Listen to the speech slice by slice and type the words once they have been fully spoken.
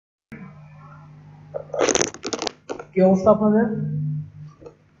কি অবস্থা আপনাদের?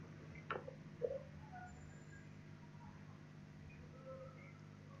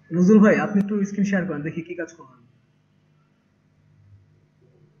 নজরুল ভাই, আপনি একটু স্ক্রিন শেয়ার করেন, দেখি কি কাজ করবেন।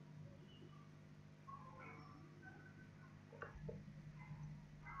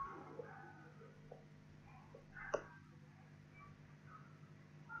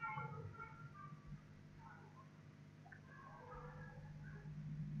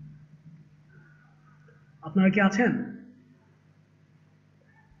 আপনারা কি আছেন?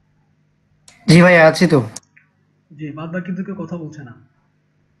 জি ভাই, আছি তো। জি, বাদ বাকি কিন্তু কেউ কথা বলছে না।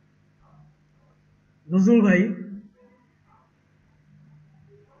 নজরুল ভাই,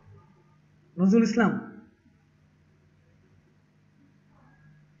 নজরুল ইসলাম,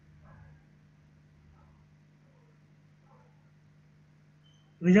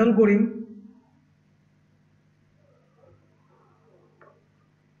 রেজাউল করিম,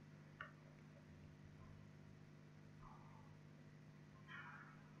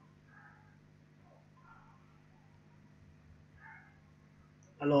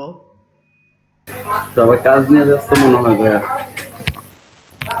 হ্যালো। সবাই কাজ নিয়ে ব্যস্ত মনে হয় ভাইয়া।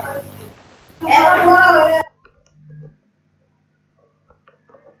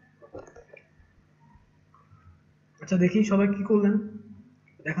 আচ্ছা, দেখি সবাই কি করলেন,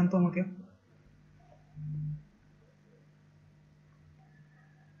 দেখান তো আমাকে।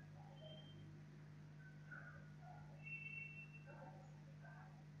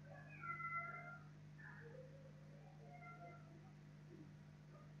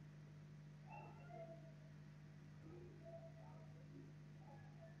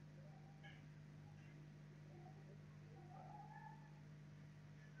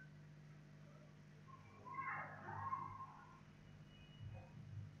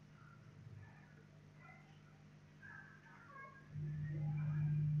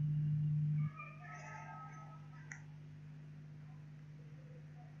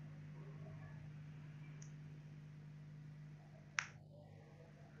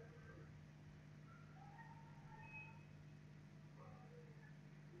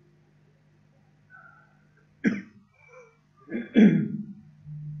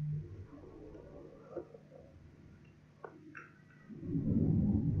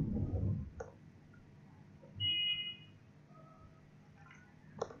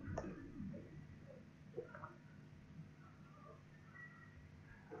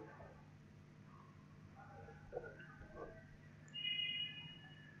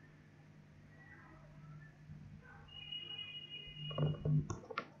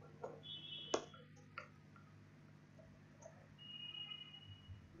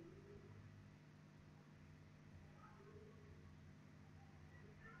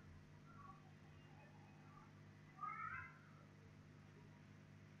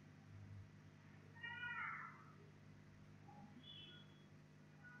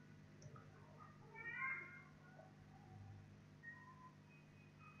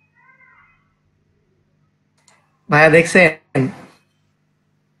 ভাইয়া দেখছেন?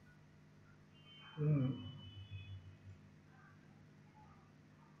 হুম।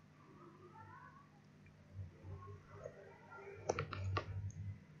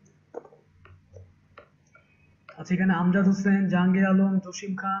 আচ্ছা, এখানে আমজাদ হোসেন, জাহাঙ্গীর আলম,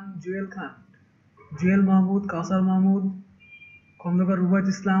 জসিম খান, জুয়েল খান, জুয়েল মাহমুদ, কাউসার মাহমুদ, খন্দকার রুবায়ত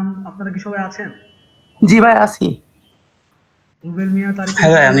ইসলাম, আপনারা কি সবাই আছেন? জি ভাই, আছি। রুবেল মিয়া, তারিকুল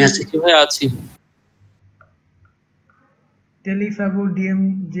হ্যাঁ ভাই আমি ইসলাম, আছি। কি ভাই আছি। Tele ফাগুর, DM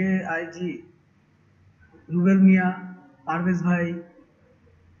J IG, Rubel মিয়া, পারভেজ ভাই,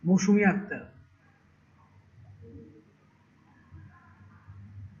 মৌসুমী আক্তার।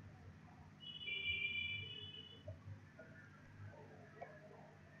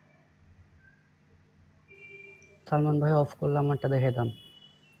 সালমান ভাই অফ করলে আমারটা দেখে দেন।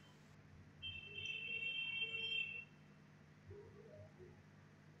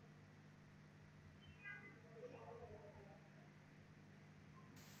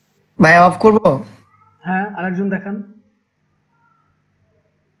 ভাইয়া অফ করবো? হ্যাঁ, আরেকজন দেখান।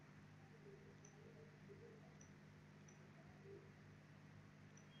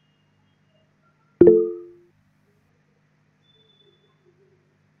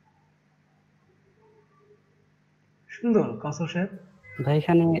 সুন্দর, কাউসার সাহেব। ভাই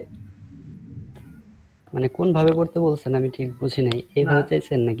এখানে মানে কোন ভাবে করতে বলছেন আমি ঠিক বুঝি নাই। না, এইভাবে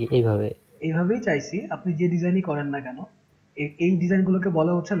চাইছেন নাকি এইভাবে? এইভাবেই চাইছি, আপনি যে ডিজাইনই করেন না কেন, এই ডিজাইনগুলোকে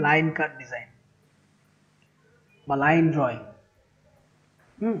বলা হচ্ছে লাইন কাট ডিজাইন বা লাইন ড্রয়িং।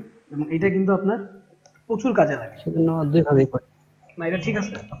 হুম। এবং এটা কিন্তু আপনার প্রচুর কাজে লাগে। সেজন্য দুই ভাবেই করে। না, এটা ঠিক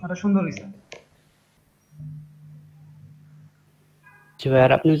আছে, আপনারা সুন্দর হয়েছে। জি ভাই,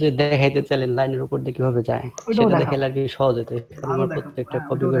 আর আপনি যে দেখাইতে চাইলেন লাইনের উপর দিয়ে কিভাবে যায়, ওইটাও সেটা দেখাবো, দেখাইলে আর কি সহজ হতো। এখানে আরো আমার দেখাবো, প্রত্যেকটা হ্যাঁ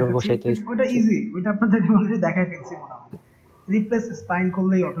কপি ওইটাও করে দেখাচ্ছি, বসাইতে কিন্তু ওইটা হচ্ছে। ইজি, ওইটা আপনাদের অলরেডি দেখাই ফেলছি মোটামুটি। রিপ্লেস স্পাইন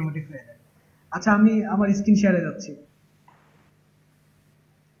করলেই অটোমেটিক হয়ে যায়। আচ্ছা আমি আমার স্ক্রিন শেয়ারে যাচ্ছি।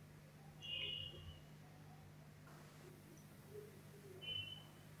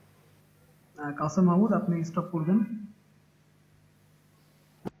 কাসম মাহমুদ আপনি স্টপ করবেন।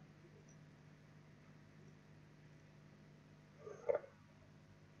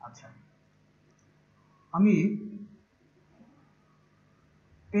 আচ্ছা আমি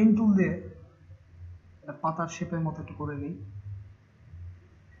পেন টুল দিয়ে একটা পাতার শেপের মতো একটু করে নিই।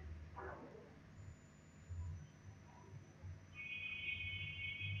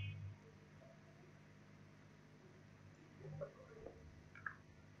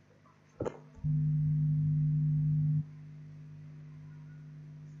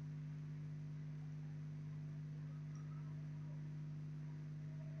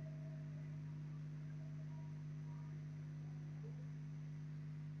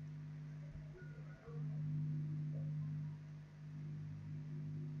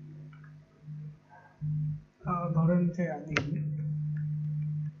 ধরেন যে আমি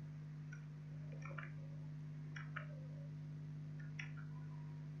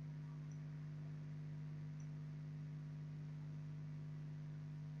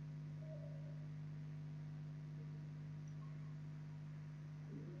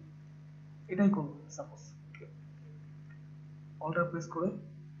এটাই করবো, সাপোজ অল্টার প্রেস করে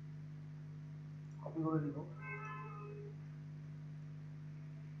কপি করে দিব,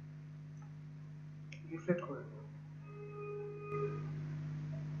 রিফ্লেক্ট করে দিব।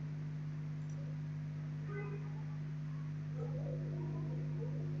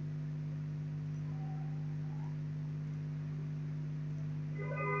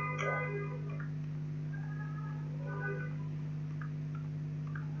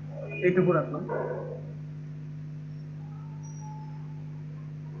 এইটুকু রাখলাম।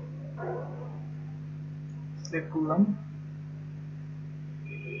 সিলেক্ট করলাম,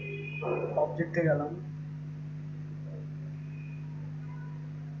 অবজেক্টে গেলাম,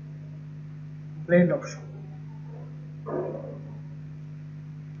 ব্লেন্ড অপশন,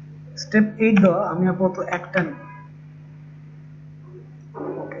 স্টেপ 8 দেওয়া, আমি আপাতত একটা নিই।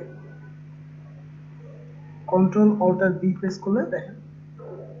 ওকে, কন্ট্রোল অল্টার বি প্রেস করলে দেখেন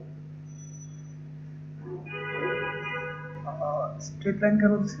স্ট্রেট লাইন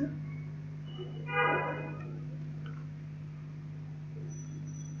কেন হচ্ছে,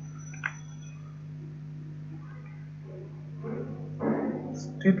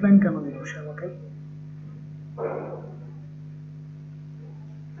 স্ট্রেট লাইন কেন দিল সে আমাকে।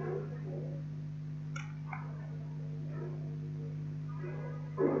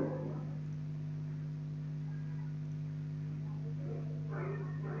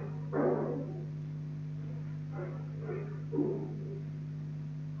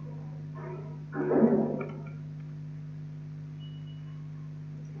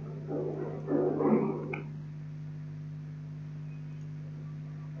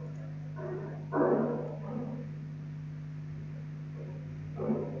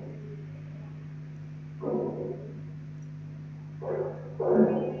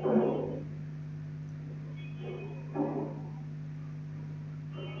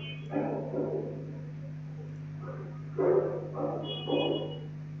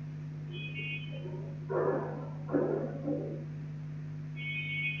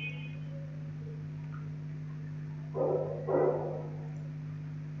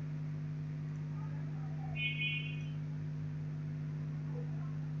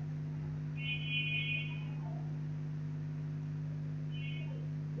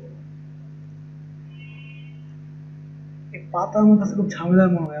 এই পাতা আমার কাছে খুব ঝামেলার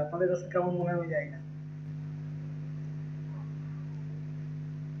মনে হয়, আপনাদের কাছে কেমন মনে হয় আমি জানি না।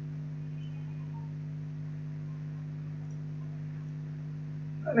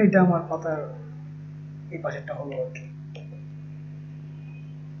 আর এটা আমার পাতার এই পাশেরটা হলো আর কি।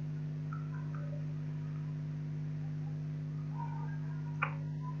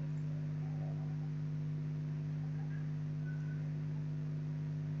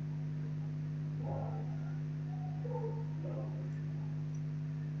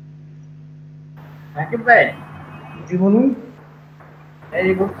 রাকিব ভাই, জি বলুন। এই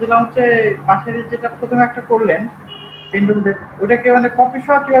বলছিলাম হচ্ছে পাশের যেটা প্রথমে একটা করলেন কিন্তু ওটাকে মানে কপি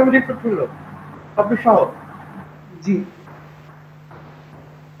সহ কিভাবে রিপোর্ট হলো, কপি সহ? জি,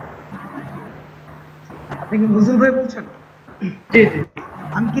 আপনি কি নজরুল ভাই বলছেন? জি জি।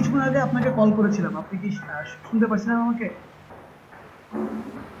 আমি কিছুক্ষণ আগে আপনাকে কল করেছিলাম, আপনি কি শুনতে পাচ্ছেন আমাকে?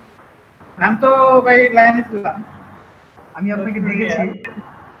 আমি তো ভাই লাইনে ছিলাম। আমি আপনাকে দেখেছি,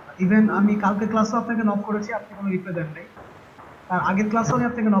 ইভেন আমি কালকে ক্লাসও আপনাকে নক করেছি, আপনি কোনো রিপ্লাই দেন নাই। তার আগের ক্লাসও আমি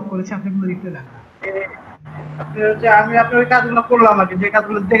আপনাকে নক করেছি, আপনি কোনো রিপ্লাই দেন না। আপনি হচ্ছে আমি আপনার ওই কাজগুলো করলাম আর কি, যে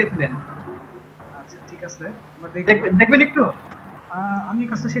কাজগুলো দেখেছিলেন। আচ্ছা ঠিক আছে, আমরা দেখবো। দেখবেন একটু? আমি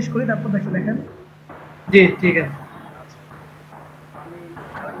কাজটা শেষ করি, তারপর দেখেন। জি ঠিক আছে। আচ্ছা, আমি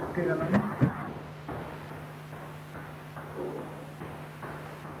ঢুকে গেলাম।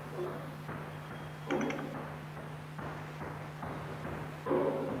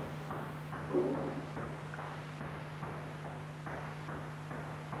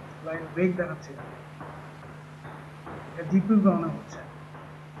 লাইন ব্রেক দেখাচ্ছে, এটা ডিপির কারণে হচ্ছে।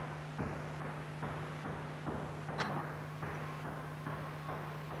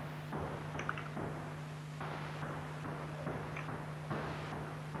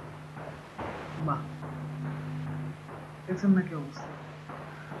 বাহ, দেখছেন না কি অবস্থা?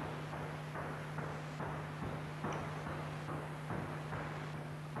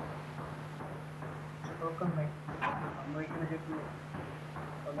 দরকার নাই, আমরা এখানে যেহেতু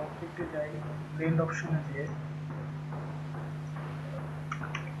অবজেক্টে যাই, ব্লেন্ড অপশনে যেয়ে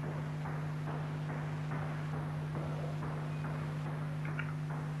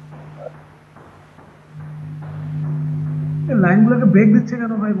লাইনগুলোকে ব্রেক দিচ্ছে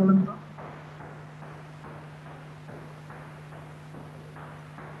কেন ভাই বলেন তো?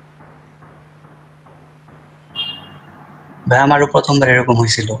 ভাই আমারও প্রথমবার এরকম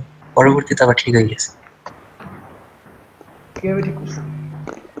হয়েছিল, পরবর্তীতে আবার ঠিক হয়ে গেছে। কিভাবে ঠিক করছেন?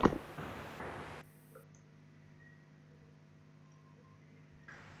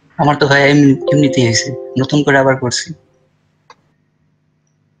 আমার তো ভাই এমনিতেই হয়েছে, নতুন করে আবার করছি।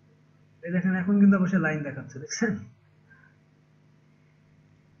 এই দেখেন এখন কিন্তু অবশ্যই লাইন দেখাচ্ছে, দেখছেন?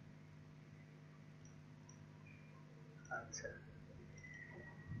 আচ্ছা,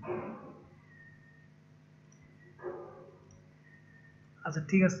 আচ্ছা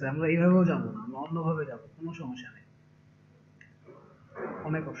ঠিক আছে, আমরা এইভাবেও যাবো না, আমরা অন্যভাবে যাবো, কোনো সমস্যা নেই,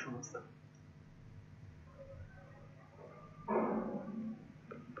 অনেক অপশন আছে।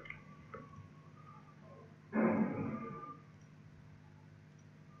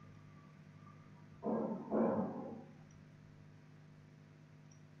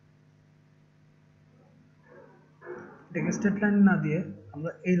 এটাকে স্ট্রেট লাইন না দিয়ে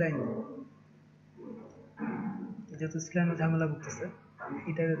আমরা এই লাইন দেবো, যেহেতু স্ল্যামে ঝামেলা করতেছে, আমি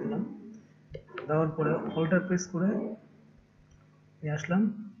এটাকে দিলাম। দেওয়ার পরে অল্টার প্রেস করে নিয়ে আসলাম,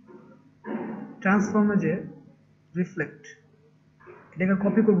 ট্রান্সফর্মে যে রিফ্লেক্ট, এটাকে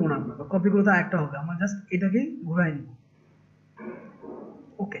কপি করবো না, আমরা কপি করে তো একটা হবে, আমরা জাস্ট এটাকেই ঘুরাই নিব।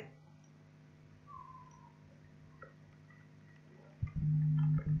 ওকে,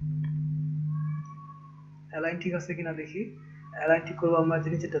 অ্যালাইন ঠিক আছে কিনা দেখি। অ্যালাইন ঠিক করবো আমরা যে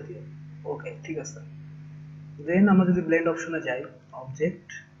নিচেটা দিয়ে। ওকে ঠিক আছে, দেন আমরা যদি ব্লেন্ড অপশনে যাই, অবজেক্ট,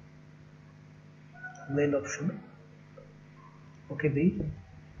 ব্লেন্ড অপশন, ওকে দিই,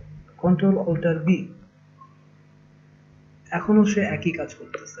 কন্ট্রোল অল্টার বি, এখনো সে একই কাজ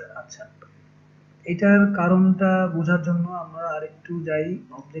করতেছে। আচ্ছা, এটার কারণটা বোঝার জন্য আমরা আরেকটু যাই,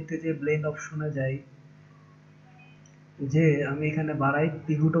 অবজেক্টে যে ব্লেন্ড অপশনে যাই, যে আমি এখানে বাড়াই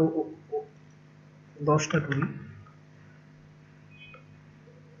পিগুটো 10টা করি।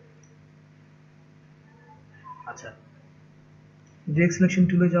 আচ্ছা, ডিরেক্ট সিলেকশন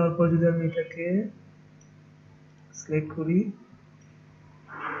টুলে যাওয়ার পর যদি আমি এটাকে সিলেক্ট করি,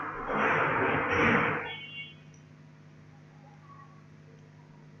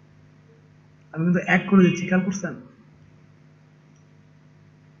 আমি কিন্তু এক করে দিচ্ছি, খেয়াল করছেন?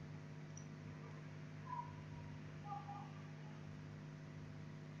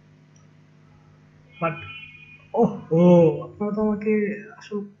 বাট ওহ ও, আপনারা তো আমাকে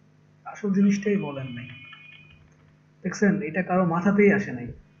আসল আসল জিনিসটাই বলেন নাই, দেখছেন? এটা কারো মাথাতেই আসে নাই।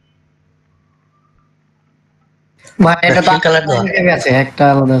 ভাই এটা তো ফিল কালার দেওয়া হিসেবে আছে, একটা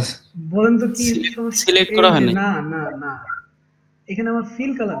আলাদা আছে। বলেন তো কি সমস্যা? সিলেক্ট এই করা হয় যে নাই। না না না, এখানে আমার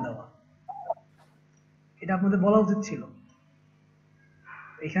ফিল কালার দেওয়া, এটা আপনাদের বলা উচিত ছিল।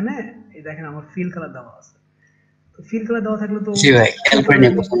 এখানে এই দেখেন আমার ফিল কালার দেওয়া আছে, তো ফিল কালার দেওয়া থাকলে তো জি ভাই, খেয়াল ফিল করে কালার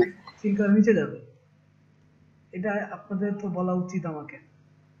নিয়ে প্রথমে। ফিল কালার নিচে যাবে, এটা আপনাদের তো বলা উচিত আমাকে।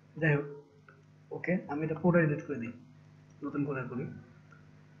 যাই হোক, ওকে, আমি এটা পুরো এডিট করে দিই, নতুন করে করি।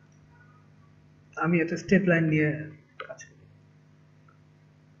 আমি একটা স্টেপ লাইন নিয়ে কাজ করি,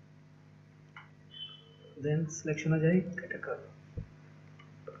 দেন সিলেকশনে যাই, এটা করি।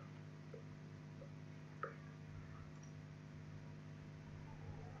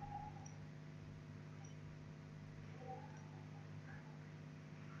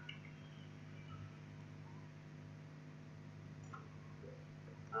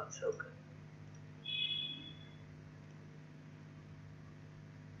 আচ্ছা ওকে,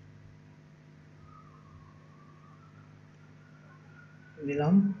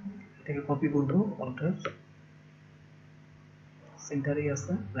 নিলাম, এটাকে কপি করব, অল্টার, সেন্টারেই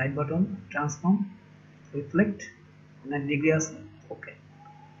আছে, right button, transform, reflect, 90 degree আছে, ওকে।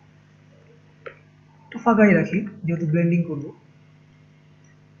 একটু ফাঁকাই রাখি যেহেতু ব্লেন্ডিং করব।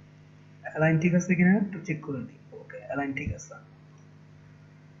 অ্যালাইন ঠিক আছে কিনা একটু চেক করে নিই, ওকে অ্যালাইন ঠিক আছে।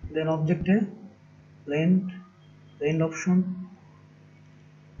 দেন অবজেক্টে ব্লেন্ড, ব্লেন্ড অপশন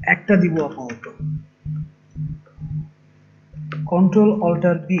একটা দিব আপাতত, কন্ট্রোল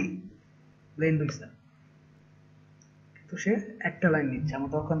অল্টার বি, ব্লেন্ড হইছে, কিন্তু সে একটা লাইন নিচ্ছে,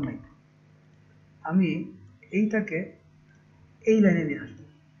 আমার দরকার নাই। আমি এইটাকে এই লাইনে নিয়ে আসবো,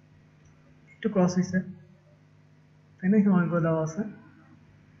 একটু ক্রস হয়েছে তাই না, এখানে অনেকগুলো দেওয়া আছে,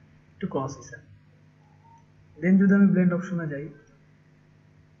 একটু ক্রস হয়েছে। দেন যদি আমি ব্লেন্ড অপশনে যাই,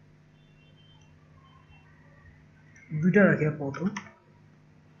 দুইটা রাখি আপাতত,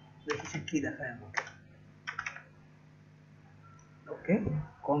 দেখি সে কি দেখায় আমাকে। ওকে,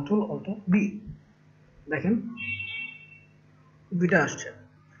 কন্ট্রোল অল্টার বি, দেখেন দুইটা আসছে।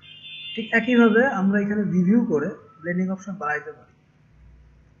 ঠিক একইভাবে আমরা এখানে রিভিউ করে ব্লেন্ডিং অপশন বাড়াইতে পারি।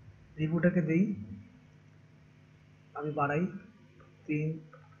 রিভিউটাকে দেই, আমি বাড়াই 3,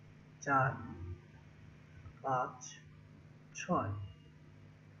 4, 5, 6,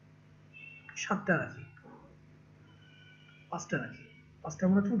 7টা রাখি, 5টা রাখি, 5টা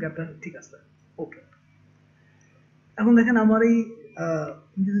মনে হচ্ছে গ্যাপটা ঠিক আছে, ওকে। এখন দেখেন আমার এই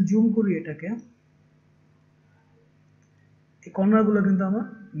যদি জুম করি এটাকে, এই কর্নারগুলো কিন্তু আমার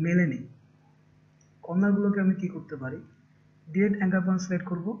মেলেনি। কর্নারগুলোকে আমি কি করতে পারি, ডিরেক্ট অ্যাঙ্কার পয়েন্ট সিলেক্ট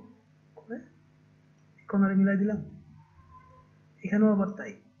করব, করে কর্নারে মিলাই দিলাম, এখানেও আবার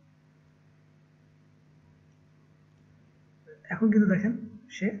তাই। এখন কিন্তু দেখেন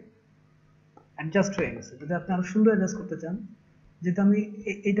সে অ্যাডজাস্ট হয়ে গেছে। যদি আপনি আরো সুন্দর অ্যাডজাস্ট করতে চান, যেহেতু আমি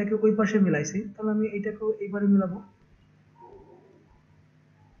এইটাকে ওই পাশে মিলাইছি, তাহলে আমি এইটাকেও এইবারে মিলাবো,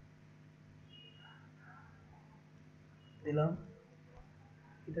 দিলাম,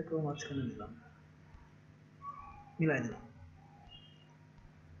 এটাকেও মাঝখানে দিলাম, মিলাই দিলাম।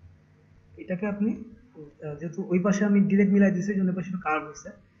 এটাকে আপনি যেহেতু ওই পাশে আমি ডিরেক্ট মিলাই দিয়েছি, জন্য পাশে কার্ভ হয়েছে,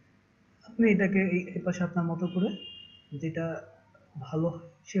 আপনি এটাকে এই পাশে আপনার মতো করে যেটা ভালো হয়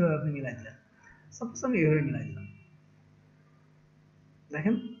সেভাবে আপনি মিলাই দিলেন। সাপোজ আমি এইভাবে মিলাই দিলাম,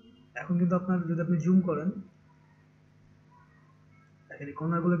 দেখেন এখন কিন্তু আপনার যদি আপনি জুম করেন, দেখেন এই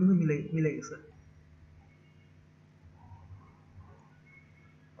কর্নারগুলো কিন্তু মিলে মিলে গেছে,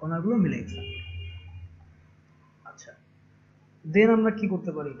 কর্নারগুলো মিলে গেছে। আচ্ছা, দেন আমরা কি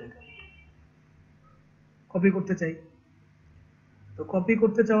করতে পারি, এটাকে কপি করতে চাই। তো কপি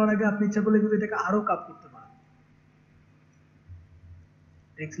করতে চাওয়ার আগে আপনি ইচ্ছা করলে কিন্তু এটাকে আরো কাট করতে পারেন।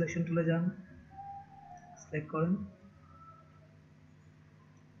 টেক্সট সিলেকশন টুলে যান, সিলেক্ট করেন,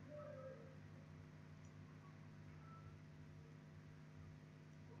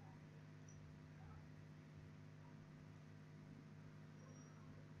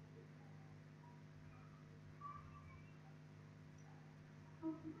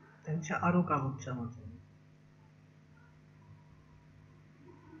 আরো কাট হচ্ছে আমার জন্য।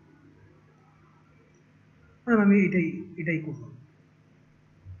 আমি এটাই এটাই করলাম,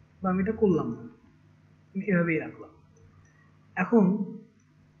 বা আমি এটা করলাম না, আমি এভাবেই রাখলাম। এখন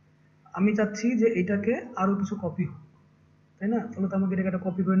আমি চাচ্ছি যে এটাকে আরো কিছু কপি হোক, তাই না? তাহলে তো আমাকে এটাকে একটা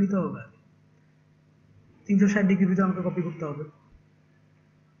কপি করে নিতে হবে, 360 ডিগ্রি ভিতরে আমাকে কপি করতে হবে।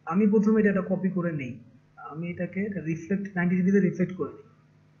 আমি প্রথমে এটা একটা কপি করে নেই, আমি এটাকে রিফ্লেক্ট 90 ডিগ্রিতে রিফ্লেক্ট করে নিই,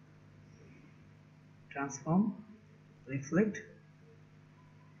 ট্রান্সফর্ম, রিফ্লেক্ট,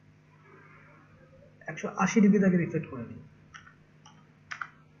 180 ডিগ্রি তাকে রিফ্লেক্ট করে নিই,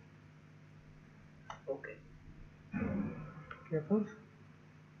 ওকে। তারপর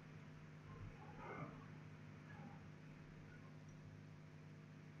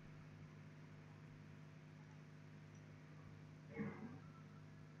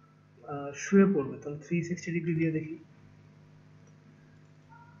শুয়ে পড়বে, তাহলে 360 ডিগ্রি দিয়ে দেখি,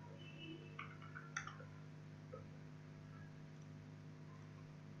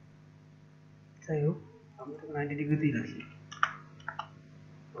 যাই হোক আমি এটাকে 90 ডিগ্রিতেই রাখি,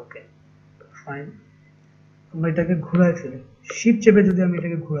 ওকে ফাইন। আমরা এটাকে ঘুরাই ফেলি, শিফট চেপে যদি আমি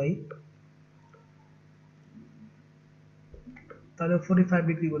এটাকে ঘুরাই, তাহলে 45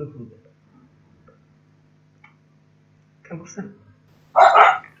 ডিগ্রি করে ঘুরবে, খেয়াল করছেন?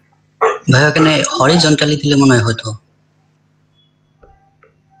 ভাই এখানে হরিজন্টালি দিলে মনে হয় হয়তো।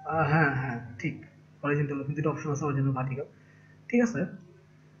 হ্যাঁ হ্যাঁ ঠিক, হরিজন্টাল কিন্তু এটা অপশন আছে অরিজিনাল ভার্টিক্যাল, ঠিক আছে।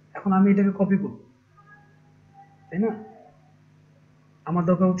 এখন আমি এটাকে কপি করব, তাই না? আমার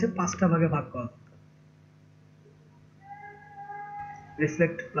দরকার হচ্ছে 5টা ভাগে ভাগ করা,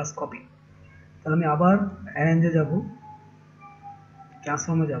 রিফ্লেক্ট প্লাস কপি। তাহলে আমি আবার অ্যারেঞ্জে যাব,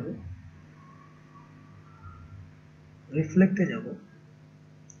 ট্রান্সফর্মে যাব, রিফ্লেক্টে যাব,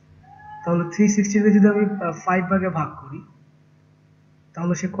 তাহলে 360 কে যদি আমি 5 ভাগে ভাগ করি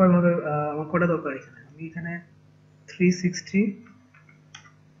তাহলে সে কয় ভাগে আমার কয়টা দরকার এখানে? আমি এখানে 360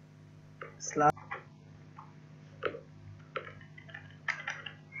 স্ল্যাশ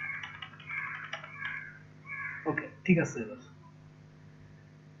ওকে ঠিক আছে। এবার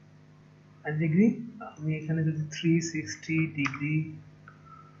আর ডিগ্রি আমি এখানে যদি 360 ডিগ্রি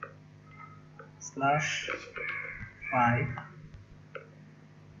স্ল্যাশ 5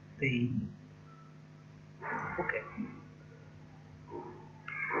 দেই, ওকে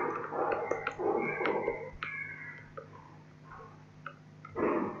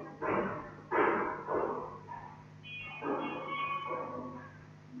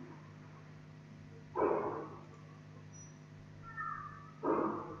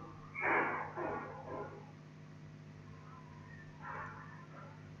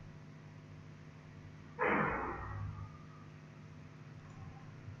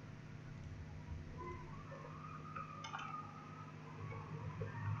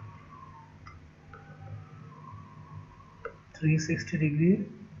 360 ডিগ্রি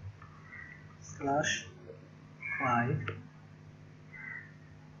স্ল্যাশ 5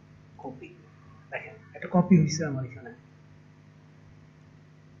 কপি। দেখেন একটা কপি হয়েছে আমার এখানে।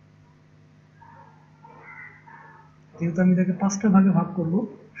 যেহেতু আমি তাকে 5টা ভাগে ভাগ করব,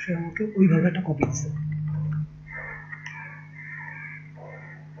 সে আমাকে ওইভাবে একটা কপি দিচ্ছে।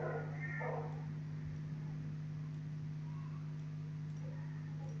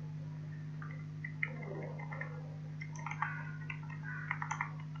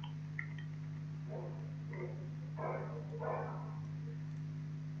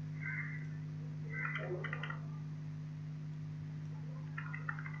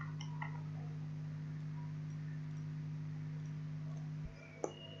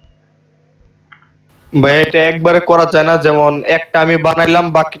 ভাই এটা একবারে করা যায় না, যেমন একটা আমি বানাইলাম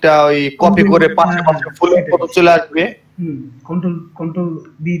বাকিটা ওই কপি করে পাশে পাশে ফুলের মতো চলে আসবে? কন্ট্রোল কন্ট্রোল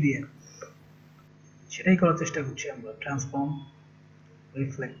বি দিয়ে সেটাই করার চেষ্টা করছি আমরা, ট্রান্সফর্ম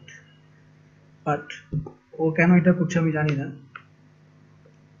রিফ্লেক্ট। বাট ও কেন এটা করছে আমি জানি না।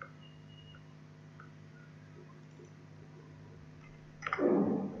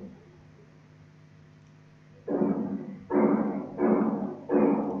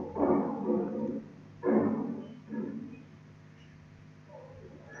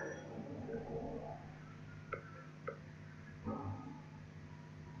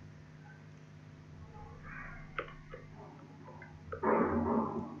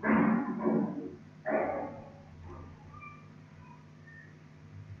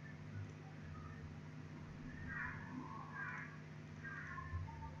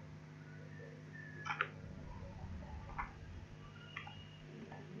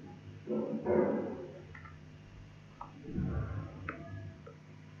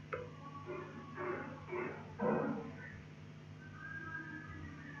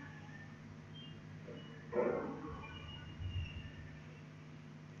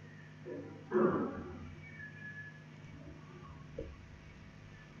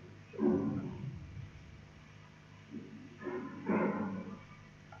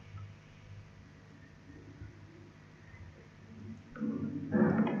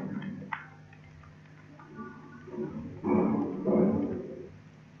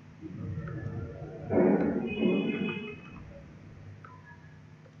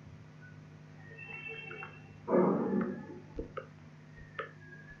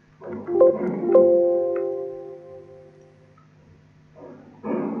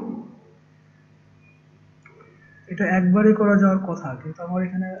 এটা একবারই করা যাওয়ার কথা, কিন্তু আমার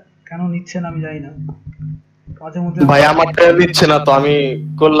এখানে কেন নিচ্ছে না আমি জানি না। মাঝে মধ্যে ভাই আমারটা নিচ্ছে না তো, আমি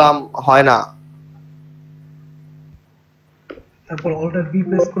করলাম হয় না। তারপর অল্টার বি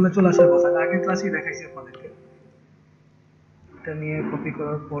প্রেস করলে চলে আসার কথা। আমি আগের ক্লাসেই দেখাইছি আপনাদেরকে। এটা নিয়ে কপি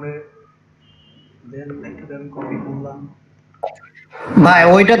করার পরে দেন এটাকে আমি কপি করলাম। ভাই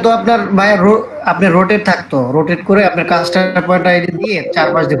ওইটা তো আপনার ভাই আপনি রোটেট থাকতো, রোটেট করে আপনার কাস্টার পয়েন্ট আইডি দিয়ে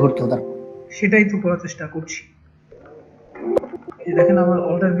 4-5 দিয়ে ঘুরতো। তারপর সেটাই তো করার চেষ্টা করছি। এই দেখেন আমার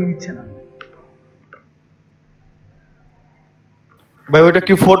অল্টার বি নিচ্ছে না। ভাই ওইটা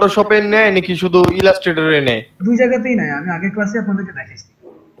কি ফটোশপে নেয় নাকি শুধু ইলাস্ট্রেটরে নেয়? দুই জায়গাতেই নাই, আমি আগের ক্লাসে আপনাদেরকে দেখাইছি।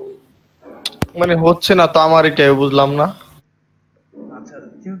 মানে হচ্ছে না তো আমার, এটাই বুঝলাম না। আচ্ছা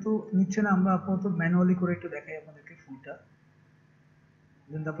যেহেতু নিচ্ছে না, আমরা আপাতত ম্যানুয়ালি করে একটু দেখাই আপনাদেরকে ফুলটা।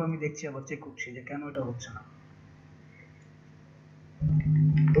 দেন তারপর আমি দেখছি, আবার চেক করছি যে কেন এটা হচ্ছে না।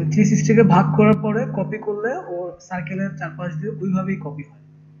 ওই 360 কে ভাগ করার পরে কপি করলে ও সার্কেলের চারপাশ দিয়ে ওইভাবেই কপি হয়।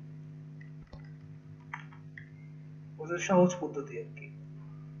 বোঝার সহজ পদ্ধতি আর কি।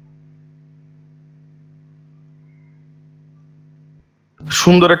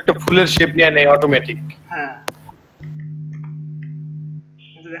 সুন্দর একটা ফুলের শেপ নিয়ে নেয় অটোমেটিক। হ্যাঁ,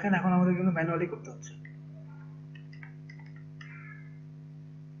 কিন্তু দেখেন এখন আমাদের কিন্তু ম্যানুয়ালি করতে হচ্ছে।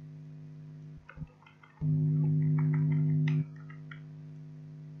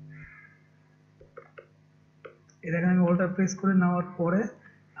 এই দেখেন আমি অল্টার প্রেস করে নেওয়ার পরে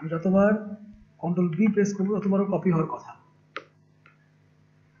আমি যতবার কন্ট্রোল বি প্রেস করবো ততবারও কপি হওয়ার কথা।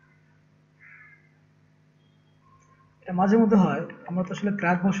 এটা মাঝে মধ্যে হয়, আমরা তো আসলে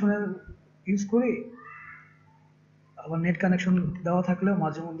ক্র্যাক ভার্সনের ইউজ করি, আবার নেট কানেকশন দেওয়া থাকলেও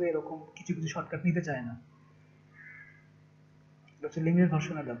মাঝে মধ্যে এরকম কিছু কিছু শর্টকাট নিতে চায় না। এটা হচ্ছে লিমিটেড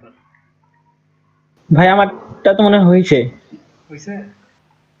ভার্সনের ব্যাপার। ভাই আমারটা তো মনে হয় হয়েছে। হয়েছে?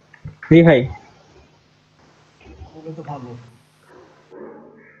 জি ভাই। ওগুলো তো ভালো।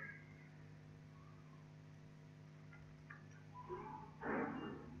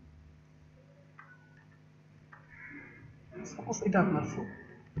 সাপোজ এটা আপনার ফোন,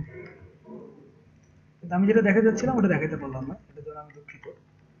 কিন্তু আমি যেটা দেখা যাচ্ছিলাম ওটা দেখাতে পারলাম না, এটার জন্য আমি দুঃখিত।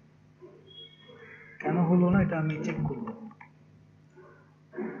 কেন হলো না এটা আমি চেক করব।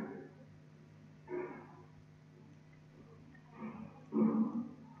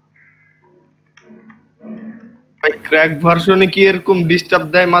 ভাই ক্র্যাক ভার্সনে কি এরকম ডিস্টার্ব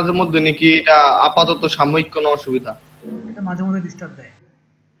দেয় মাঝে মধ্যে, নাকি এটা আপাতত সাময়িক কোনো অসুবিধা? এটা মাঝে মধ্যে ডিস্টার্ব দেয়,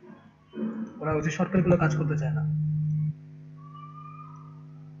 ওরা ওই যে শর্টকাট গুলো কাজ করতে চায় না।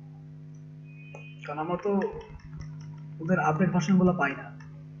 কারণ আমরা তো ওদের আপডেট ভার্সন গুলো পাই না।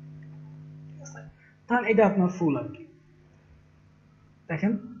 তাহলে এটা আপনার ফুল আর কি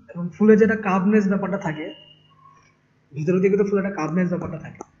দেখেন। এবং ফুলে যেটা কার্বনেস ব্যাপারটা থাকে, ভিতরের দিকে তো ফুলে একটা কার্বনেস ব্যাপারটা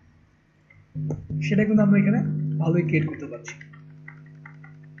থাকে, সেটা কিন্তু আমরা এখানে ভালোই ক্রিয়েট করতে পারছি,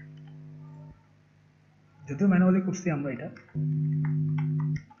 যদিও ম্যানুয়ালি করছি আমরা এটা।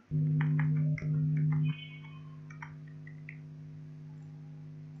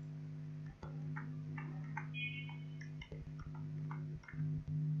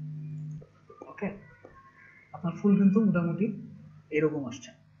 ওকে, আপনার ফুল কিন্তু মোটামুটি এরকম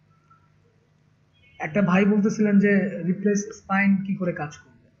আসছে। একটা ভাই বলতেছিলেন যে রিপ্লেস স্পাইন কি করে কাজ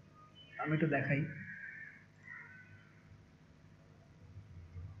করবে, আমি একটু দেখাই।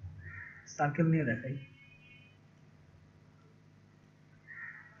 সার্কেল নিয়ে দেখাই।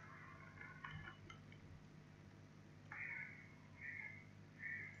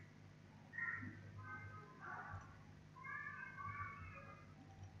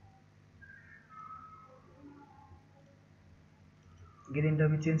 গ্রেনটা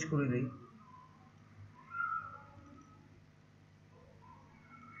আমি চেঞ্জ করে দেই।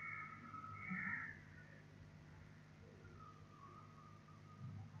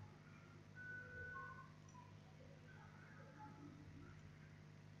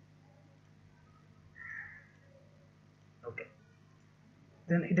 ওকে,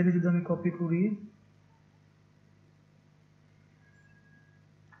 দেন এটাকে যদি আমি কপি করি,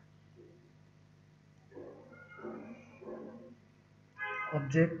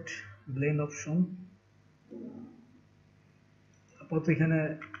 অবজেক্ট ব্লেন্ড অপশন, আপাতত এখানে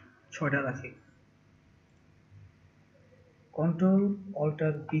 6টা রাখি। কন্ট্রোল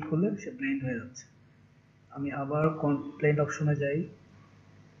অল্টার পি করলে সে ব্লেন্ড হয়ে যাচ্ছে। আমি আবার ব্লেন্ড অপশনে যাই,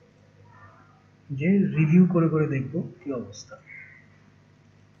 যে রিভিউ করে করে দেখবো কি অবস্থা।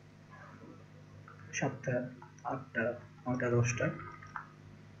 7টা, 8টা, 9টা, 10টা,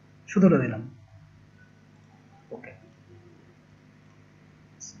 17টা দিলাম। ওকে,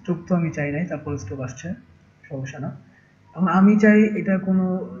 স্ট্রোক তো আমি চাই নাই, তারপর স্ট্রোক আসছে, সমস্যা না। এখন আমি চাই এটা কোনো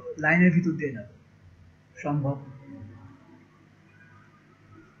লাইনের ভিতর দিয়ে যাবে, সম্ভব?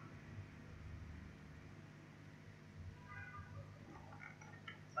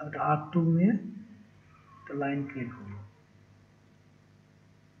 আমি একটা আর্ট টুল নিয়ে একটা লাইন ক্রিয়েট করবো,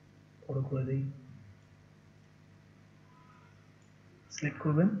 বড় করে দিই। সিলেক্ট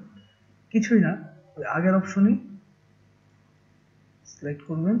করবেন, কিছুই না, ওই আগের অপশনই সিলেক্ট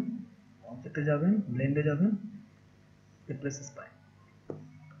করবেন, অবজেক্টে যাবেন, ব্লেন্ডে যাবেন, রিপ্লেস স্পাইন,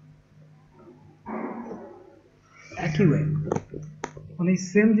 একই ওয়ে। এখন এই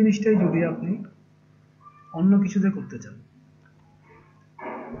সেম জিনিসটাই যদি আপনি অন্য কিছুতে করতে চান,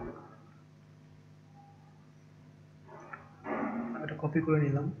 আমি এটা কপি করে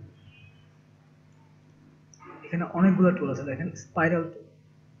নিলাম। এখানে অনেকগুলো টুল আছে, দেখেন স্পাইরাল টুল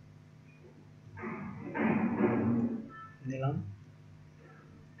নিলাম,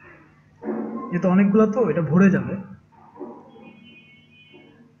 যেহেতু অনেকগুলো তো এটা ভরে যাবে।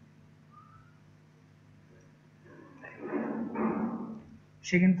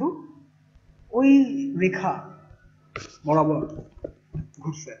 সে কিন্তু ওই রেখা বরাবর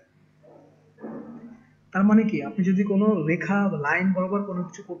ঘুরছে। তার মানে কি, আপনি যদি কোনো রেখা লাইন বরাবর কোনো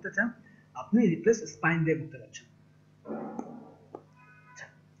কিছু করতে চান, আপনি রিপ্লেস স্পাইন দিয়ে করতে পারছেন। আচ্ছা,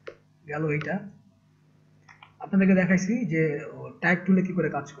 গেল এইটা। আপনাদেরকে দেখাইছি যে ট্যাগ টুলে কি করে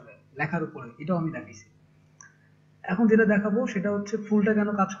কাজ করে লেখার উপরে, এটাও আমি দেখাইছি। এখন যেটা দেখাবো সেটা হচ্ছে ফুলটা কেন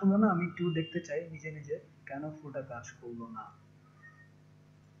কাজ করলো না, আমি একটু দেখতে চাই নিজে নিজে কেন ফুলটা কাজ করলো না।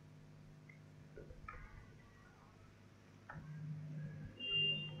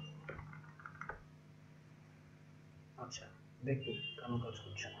 আচ্ছা, দেখবো কেন কাজ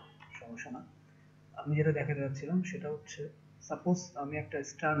করছে না, সমস্যা না। আমি যেটা দেখাতে যাচ্ছিলাম সেটা হচ্ছে, সাপোজ আমি একটা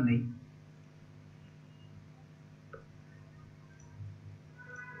স্টার নেই,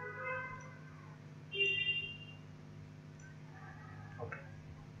 ওকে,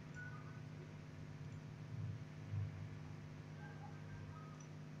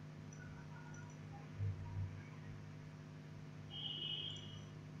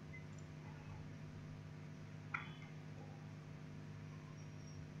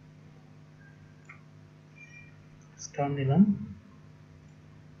 স্টার নিলাম,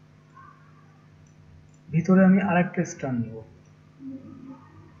 ভিতরে আমি আরেকটা স্টার নিব,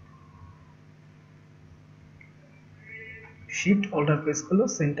 শিফট অল্টার প্রেস করলো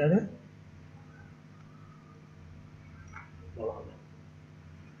সেন্টারে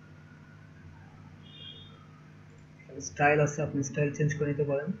স্টাইল আছে, আপনি স্টাইল চেঞ্জ করে নিতে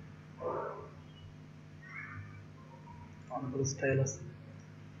পারেন, অনেকগুলো স্টাইল আছে।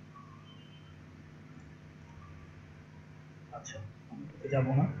 আচ্ছা, আমি যাব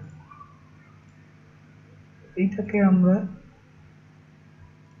না, এইটাকে আমরা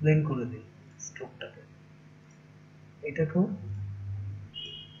ব্লেন্ড করে দিই, স্ট্রোকটাকে এটাকেও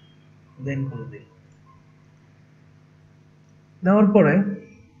ব্লেন্ড করে দিই। দেওয়ার পরে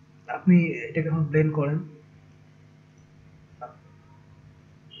আপনি এটাকে এখন ব্লেন্ড করেন,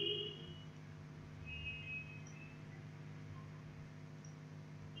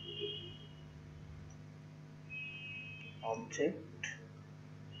 object,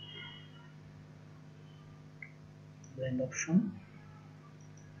 blend option,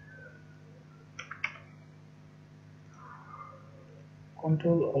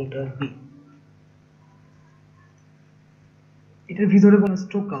 control alter B. এটার ভিতরে কোনো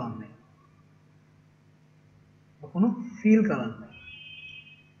স্ট্রোক কালার নেই বা কোনো ফিল কালার নেই,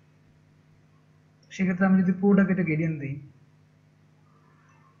 সেক্ষেত্রে আমি যদি পুরোটাকে এটা গ্রেডিয়েন্ট দিই,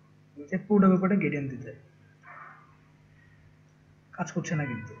 পুরোটা ব্যাপারটা গ্রেডিয়েন্ট দিতে কাজ করছে না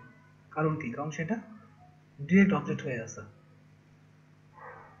কিন্তু। কারণ কি, কারণ সেটা ডিরেক্ট অবজেক্ট হয়ে আছে।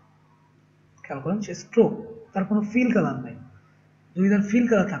 খেয়াল করেন, সে স্ট্রোক, তার কোনো ফিল কালার নেই। যদি তার ফিল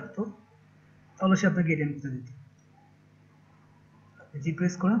কালার থাকতো তাহলে সে আপনাকে গ্রেডিয়েন্ট দিতে দিত। জি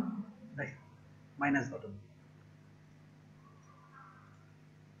প্রেস করেন, দেখেন মাইনাস বাটন,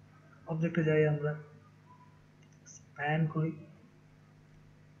 অবজেক্টে যাই আমরা, স্প্যান করি,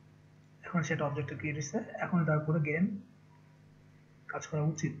 এখন সেটা অবজেক্টে ক্রিয়েট হয়েছে, এখন তার উপরে গেম কাজ করা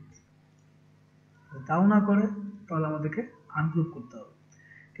উচিত। তাও না করে তাহলে আমাদেরকে আনগ্রুপ করতে হবে।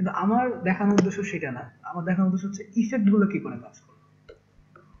 কিন্তু আমার দেখানোর উদ্দেশ্য সেটা না, আমার দেখানোর উদ্দেশ্য হচ্ছে ইফেক্ট গুলো কি করে কাজ করে।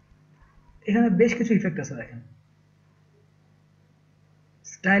 এখানে বেশ কিছু ইফেক্ট আছে, দেখেন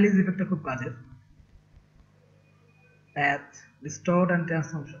স্টাইলিশ ইফেক্টটা খুব কাজের, প্যাথ, ডিস্টর্ট অ্যান্ড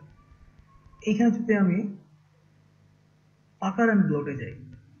ট্রান্সফরমেশন। এইখানে যদি আমি পাকার অ্যান্ড ব্লোটে যাই,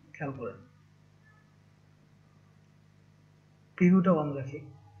 খেয়াল করেন প্রিভিউটা অন রাখি,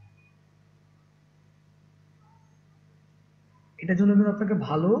 এটার জন্য কিন্তু আপনাকে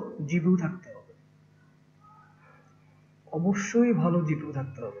ভালো জিপিইউ থাকতে হবে, অবশ্যই ভালো জিপিইউ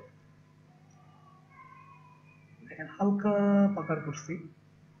থাকতে হবে। দেখেন হালকা পাকার করছি,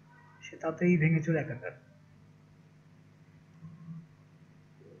 সে তাতেই ভেঙে চুরে একাকার।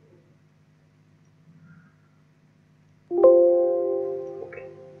 ওকে,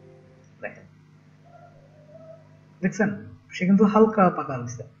 দেখেন, দেখছেন সে কিন্তু হালকা পাকা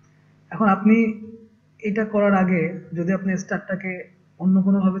হয়েছে। এখন আপনি এটা করার আগে যদি আপনি স্টারটাকে অন্য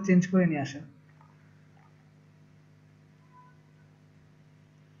কোনো ভাবে চেঞ্জ করে নিয়ে আসেন,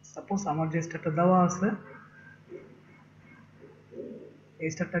 সাপোজ আমার যে স্টারটা দেওয়া আছে এই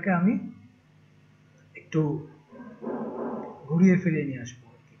স্টারটাকে আমি একটু ঘুরিয়ে ফিরিয়ে নিয়ে আসবো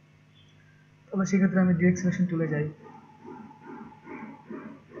আর কি। তবে সেক্ষেত্রে আমি ডিরেক্ট সিলেকশন টুলে যাই,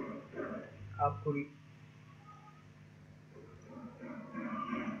 আপ করি,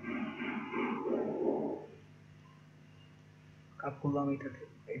 কাপ করলাম এটাকে,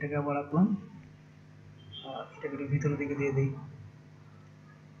 এটাকে আবার রাখলাম, এটাকে একটু ভিতরের দিকে দিয়ে দিই,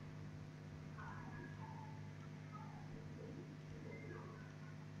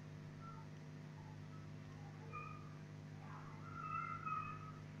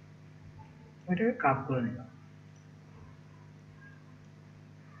 এটাকে কাপ করে নিলাম।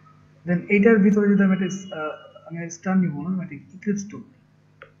 দেন এইটার ভিতরে যদি আমি একটা আমি স্টার নিব না, আমি একটা ইক্লিপস টুল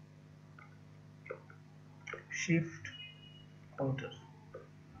শিফট আউটার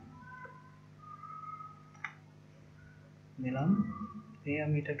নিলাম, এই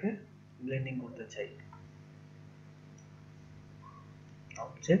আমি এটাকে ব্লেন্ডিং করতে চাই।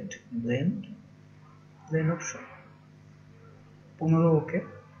 অবজেক্ট ব্লেন্ড, ব্লেন্ড অপশন 15 ওকে,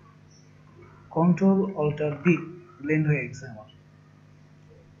 কন্ট্রোল অল্টার বি, ব্লেন্ড হয়ে গেছে আমার।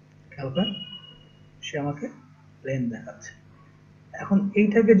 খেয়াল করেন সে আমাকে ব্লেন্ড দেখাচ্ছে। এখন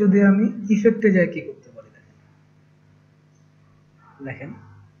এইটাকে যদি আমি ইফেক্টে যাই কি করতে পারি দেখেন, দেখেন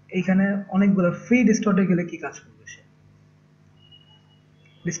এইখানে অনেকগুলো ফ্রি ডিস্টর্টে গেলে কি কাজ করবে, সে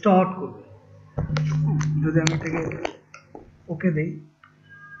ডিস্টর্ট করবে। যদি আমি এটাকে ওকে দেই,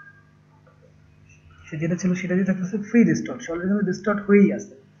 সে যেটা ছিল সেটা দিয়ে থাকতেছে ফ্রি ডিস্টর্ট, সে অলরেডি কিন্তু ডিস্টর্ট হয়েই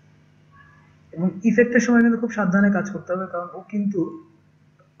আছে। এবং ইফেক্টের সময় কিন্তু খুব সাবধানে কাজ করতে হবে, কারণ ও কিন্তু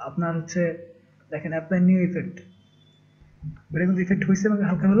আপনার হচ্ছে দেখেন অ্যাপ্লাই নিউ ইফেক্ট, এটা কিন্তু ইফেক্ট হয়েছে এবং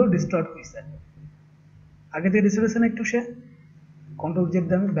হালকা হলেও ডিস্টর্ট হয়েছে। আগে থেকে ডিস্টর্ট হয়েছে না একটু, সে কন্ট্রোল জেড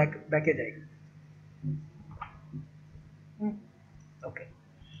দিয়ে আমি ব্যাকে যাই। ওকে,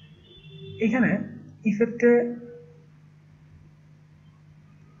 এখানে ইফেক্টে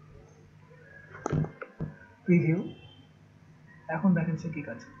প্রিভিউ, এখন দেখেন সে কি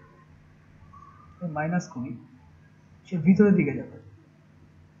কাজ করে। মাইনাস করি, সে ভিতরের দিকে যাবে।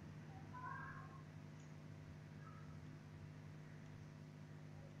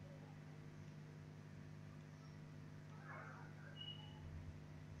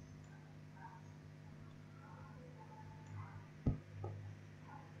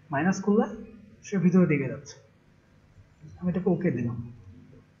 মাইনাস করলে সে ভিতরের দিকে যাচ্ছে। আমি এটাকে ওকে দিলাম।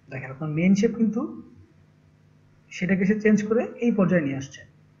 দেখেন আপনার মেইন শেপ কিন্তু সেটাকে সে চেঞ্জ করে এই পর্যায়ে নিয়ে আসছে।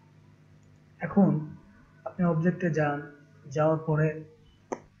 এখন আপনি অবজেক্টে যান, যাওয়ার পরে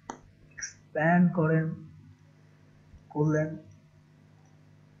এক্সপ্যান্ড করেন, করলেন,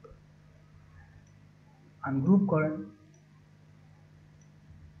 আনগ্রুপ করেন,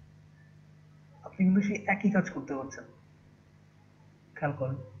 আপনি কিন্তু সেই একই কাজ করতে পারছেন। খেয়াল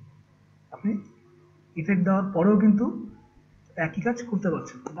করেন আপনি ইফেক্ট দেওয়ার পরেও কিন্তু একই কাজ করতে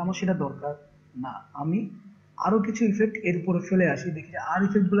পারছেন, কিন্তু আমার সেটা দরকার না। আমি আরো কিছু ইফেক্ট এর উপরে ফেলে আসি, দেখি যে আর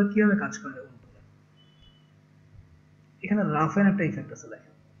ইফেক্ট গুলো কিভাবে কাজ করে। এখানে রাফ এন একটা ইফেক্ট আছে,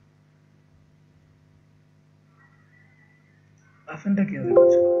 দেখেন রাফ এনটা কিভাবে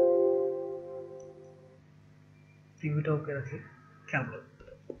কাজ করে। প্রিভিউটা ওকে রাখি, খেয়াল করুন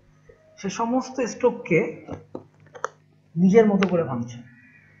সে সমস্ত স্ট্রোককে নিজের মতো করে ভাঙছে,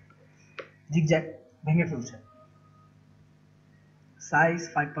 জিগজ্যাগ ভেঙে ফেলছে। সাইজ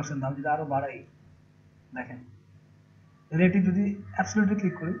 5% দাম যদি আরো বাড়াই, দেখেন রিলেটিভ যদি অ্যাবসলিউটলি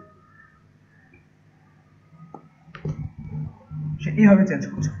ক্লিক করি, সে এইভাবে চেঞ্জ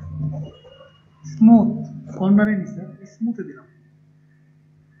করছে। স্মুথ কর্নারে নিচে স্মুথে দিলাম,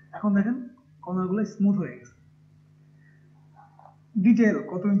 এখন দেখেন কর্নারগুলো স্মুথ হয়ে গেছে। ডিটেল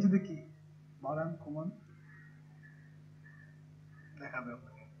কত ইঞ্চিতে কি বাড়ান কমান দেখাবে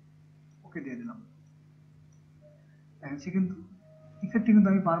আপনাকে। ওকে দিয়ে দিলাম। দেখেন সে কিন্তু ইফেক্টটি কিন্তু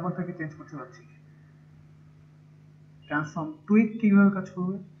আমি বারবার তাকে চেঞ্জ করতে পারছি। ট্রান্সফর্ম টুইক কিভাবে কাজ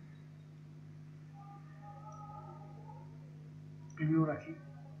করবে, প্রিভিউ রাখি,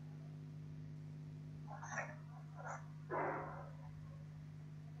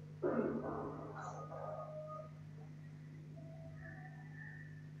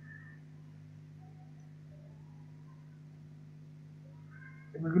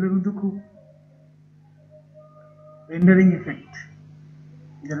 এগুলো কিন্তু খুব রেন্ডারিং ইফেক্ট,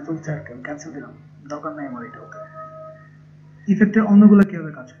 যেটা চলছে আর কি। ক্যান্সেল দিলাম, দরকার নাই আমার এটা। ওকে, ইফেক্টের অন্যগুলো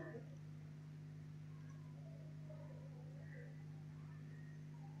কিভাবে কাজ করবে,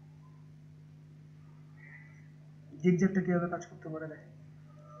 জিগজ্যাগটা কিভাবে কাজ করতে পারে দেখেন,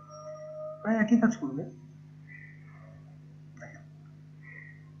 প্রায় একই কাজ করবে। দেখেন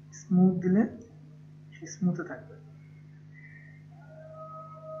স্মুথ দিলে সে স্মুথে থাকবে।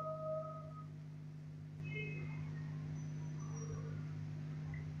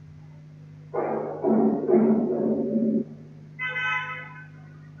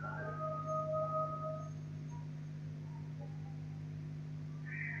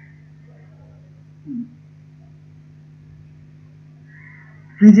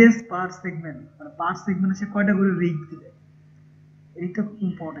 রিজেস পার সেগমেন্ট, মানে পার সেগমেন্টে সে কয়টা করে রিগ দিবে, এইটা খুব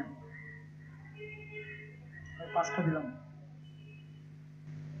ইম্পর্টেন্ট। 5টা দিলাম।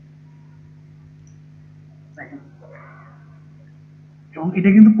 দেখেন, এবং এটা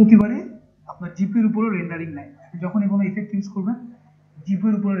কিন্তু প্রতিবারে আপনার জিপির উপরে রেন্ডারিং নেয়। যখনই কোনো ইফেক্ট ইউজ করবেন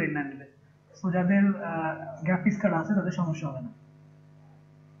জিপির উপরে রেন্ডার নেবে। সো যাদের গ্রাফিক্স কার্ড আছে তাদের সমস্যা হবে না।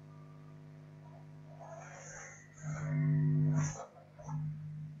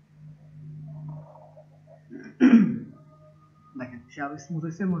 দেখেন আরো স্মুথ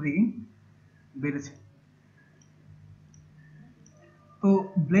হয়েছে এবং রিগিং বেড়েছে। তো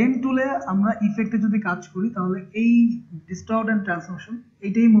ব্লেন্ড টুলে আমরা ইফেক্টে যদি কাজ করি তাহলে এই ডিস্টর্ট এন্ড ট্রান্সফরমেশন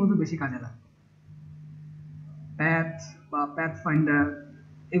এইটাই মূলত বেশি কাজে লাগে। প্যাথ বা প্যাথ ফাইন্ডার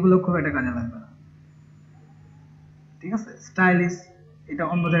এগুলো খুব একটা কাজে লাগবে না, ঠিক আছে। স্টাইলিশ এটা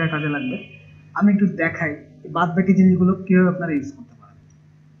অন্য জায়গায় কাজে লাগবে। আমি একটু দেখাই বাদ বাকি জিনিসগুলো কিভাবে আপনারা ইউজ করতে পারেন।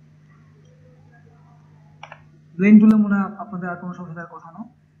 ব্লেন্ড টুলে মনে হয় আপনাদের আর কোনো সমস্যার কথা না।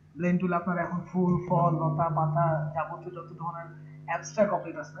 ব্লেন্ড টুলে আপনারা এখন ফুল, ফল, লতা, পাতা যাবতীয় যত ধরনের অ্যাবস্ট্রাক্ট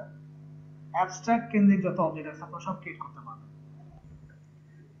অবজেক্ট আছে, অ্যাবস্ট্রাক্ট কেন্দ্রিক যত অবজেক্ট আছে আপনারা সব ক্রিয়েট করতে পারবেন।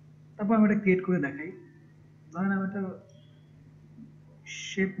 তারপর আমি এটা ক্রিয়েট করে দেখাই। ধরেন আমি একটা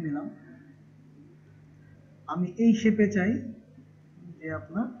শেপ নিলাম, আমি এই শেপে চাই যে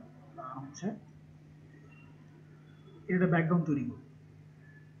আপনার হচ্ছে এটা ব্যাকগ্রাউন্ড তৈরি করি।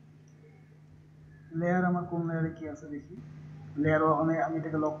 লেয়ার আমার কোন লেয়ারে কি আছে দেখি। লেয়ার ওয়ানে আমি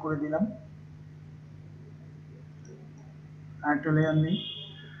এটাকে লক করে দিলাম, আরেকটা লেয়ার নেই।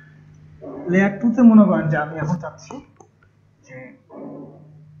 লেয়ার 2 তে মনে করেন যে আমি এখন চাচ্ছি যে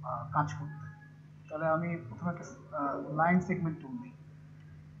কাজ করতে, তাহলে আমি প্রথমে একটা লাইন সেগমেন্ট টুল নিই।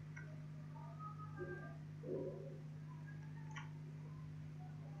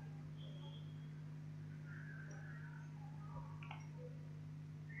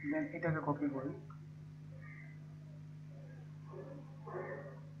 দেন এটাকে কপি করি,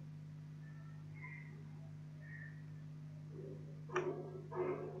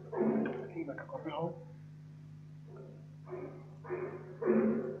 এইটা কপি হোক,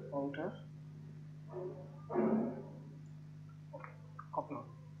 অল্টার ওকে, কপি হোক।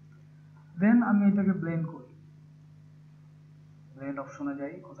 দেন আমি এটাকে ব্লেন্ড করি। ব্লেন্ড অপশনে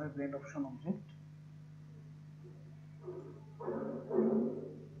যাই, কোথায় ব্লেন্ড অপশন, অবজেক্ট,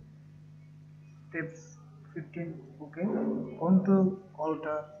 স্টেপস 15, ওকে, কন্ট্রোল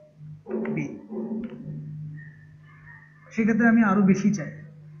অল্টার বি। সেক্ষেত্রে আমি আরো বেশি চাই,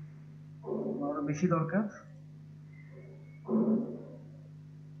 আরো বেশি দরকার।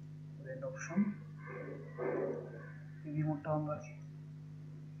 ব্লেন্ড অপশন, রিমোটটা অন রাখি,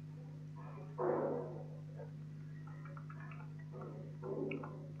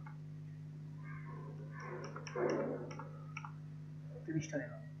 তিরিশটা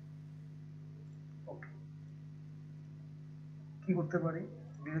নিলাম। ওকে, কি করতে পারি,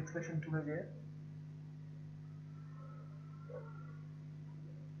 ডিরেক্ট সিলেকশন টুলে যেয়ে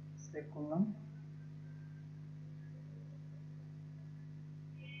সিলেক্ট করলাম,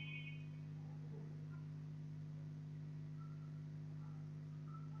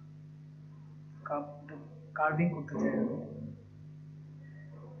 কার্ভিং করতে চাই আমি।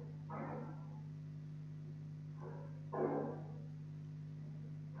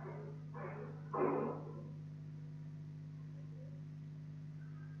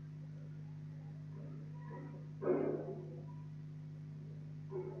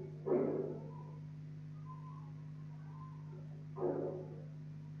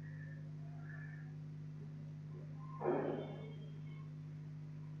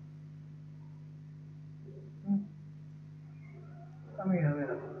 আমি এইভাবে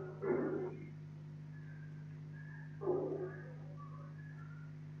রাখবো।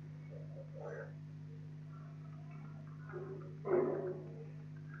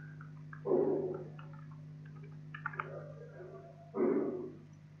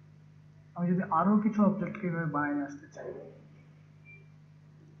 আমি যদি আরো কিছু অবজেক্টকে এভাবে বানিয়ে নিয়ে আসতে চাই,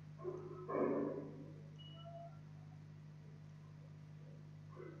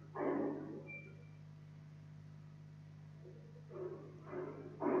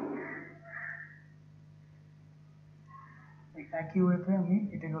 এই একই ওয়েতে আমি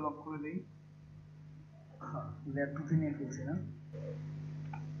এটাকে লক করে দিই। হ্যাঁ, লেয়ার 2 তে নিয়ে ফেলছি না,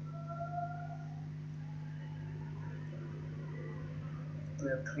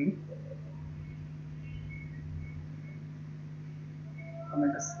 লেয়ার 3 আমি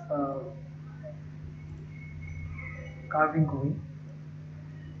একটা কার্ভিং করি।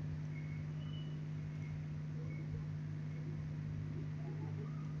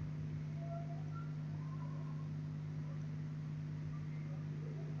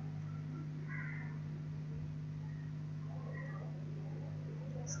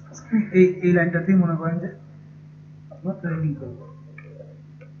 এই লাইনটাতেই মনে করেন যে আপনার ট্রেনিং করবো।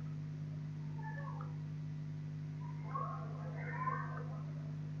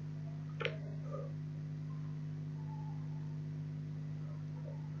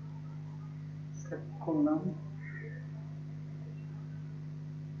 করলাম।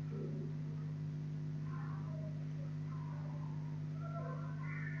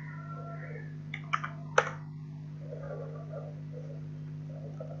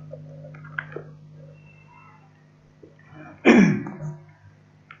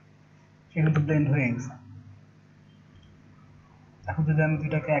 সেটা তো ব্লেন্ড হয়ে গেছে। এখন যদি আমি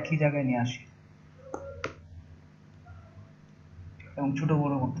দুটাকে একই জায়গায় নিয়ে আসি এবং ছোট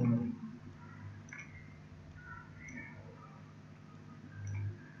বড় করতে পারি,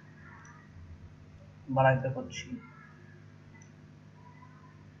 বাড়াইতে পারছি,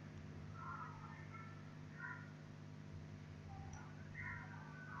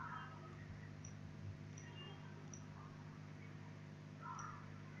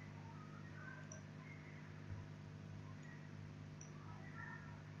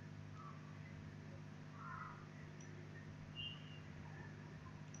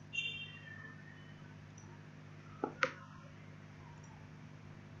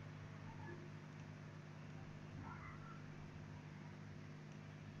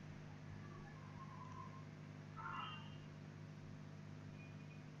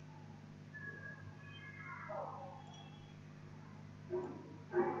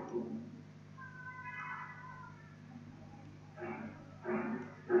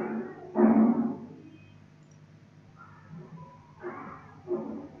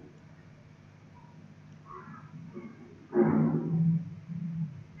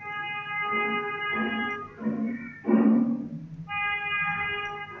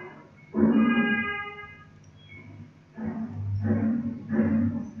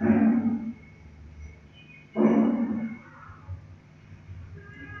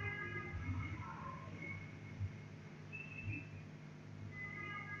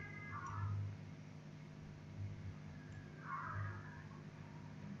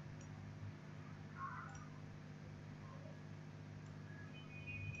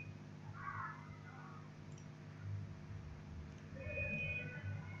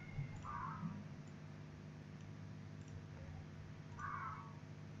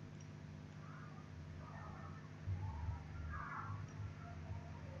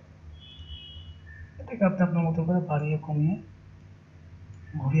 এটাকে আপনি আপনার মতো করে বাড়িয়ে কমিয়ে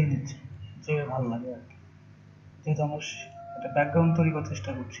ঘুরিয়ে নিচ্ছেন যে ভালো লাগে আর কি। যেহেতু আমার একটা ব্যাকগ্রাউন্ড তৈরি করার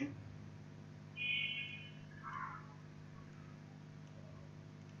চেষ্টা করছি,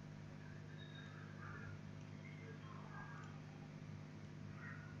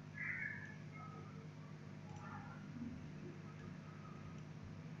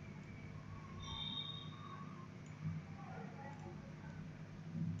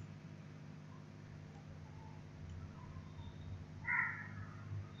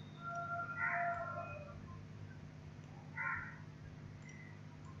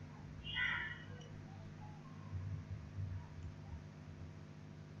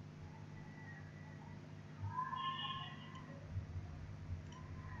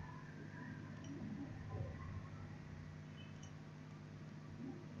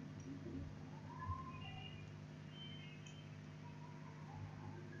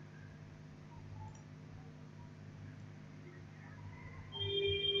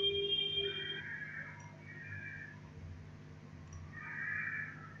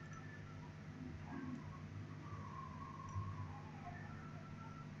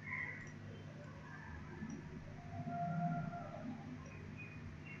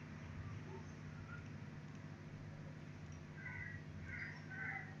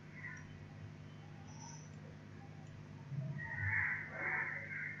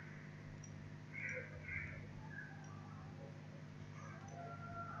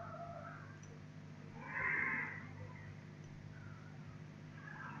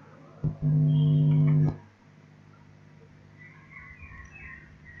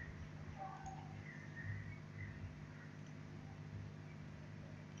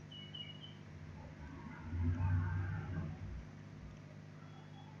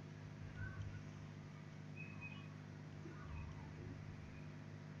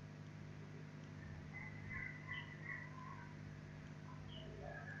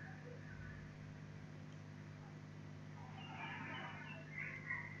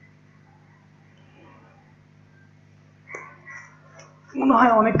 মনে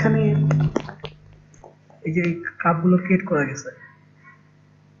হয় অনেকখানি এই যে কাপগুলো ক্রিয়েট করা গেছে।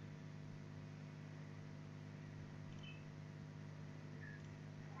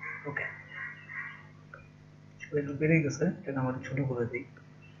 ওকে, একটু বেড়ে গেছে, এটা আমার ছোট করে দিই।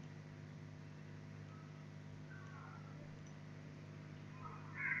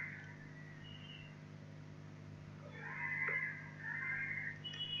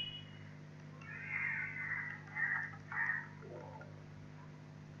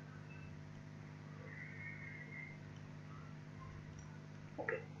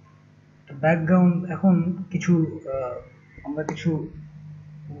 ওকে, ব্যাকগ্রাউন্ড এখন কিছু আমরা কিছু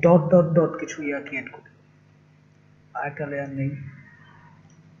ডট ডট ডট কিছু ক্রিয়েট করি। আরেকটা লেয়ার নেই,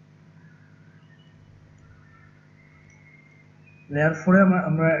 লেয়ার 4 এ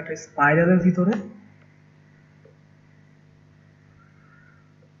আমরা একটা স্পাইরালের ভিতরে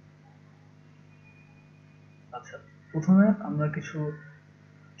আচ্ছা প্রথমে আমরা কিছু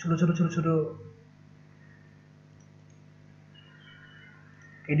ছোট ছোট ছোট ছোট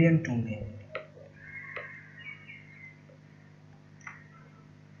এডিয়ান টুল নিয়ে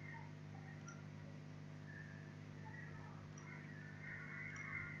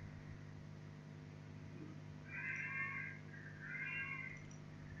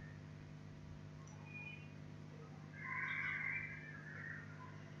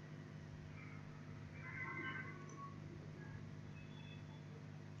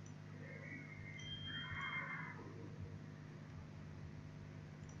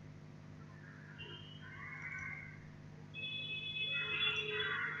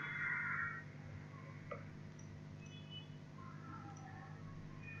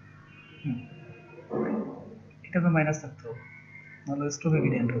এটাকে মাইনাস থাকতে হবে, নাহলে স্ট্রোক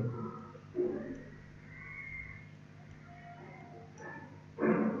গ্রেডিয়েন্ট হবে।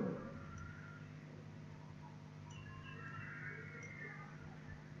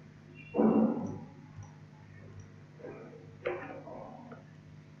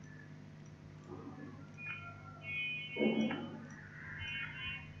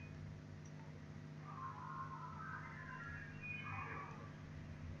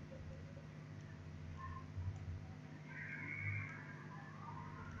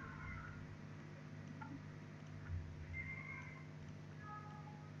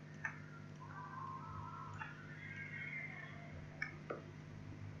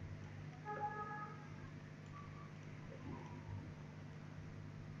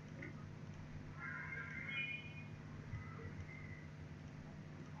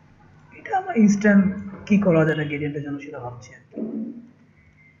 এটা আমরা ইনস্ট্যান্ট কি করা যায় গ্রেডিয়েন্টের জন্য সেটা ভাবছি আর কি।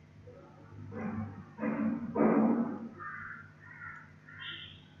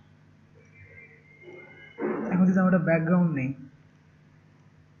 এখন যদি আমরা ব্যাকগ্রাউন্ড নেই,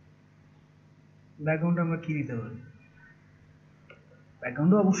 ব্যাকগ্রাউন্ডে আমরা কি দিতে পারি?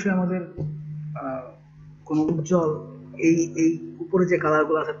 ব্যাকগ্রাউন্ডে অবশ্যই আমাদের কোনো উজ্জ্বল এই এই উপরে যে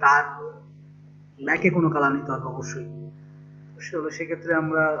কালারগুলো আছে তার ব্যাকে কোনো কালার নিতে হবে অবশ্যই। সেক্ষেত্রে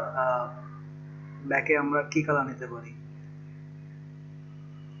আমরা ব্যাকে আমরা কি কালার নিতে পারি?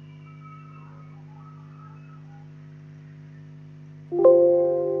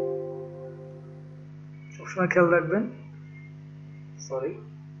 সবসময় খেয়াল রাখবেন, সরি,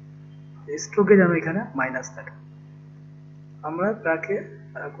 স্ট্রোকে যেন এখানে মাইনাস থাকে। আমরা ব্যাকে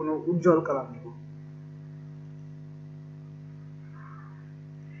কোনো উজ্জ্বল কালার নিব।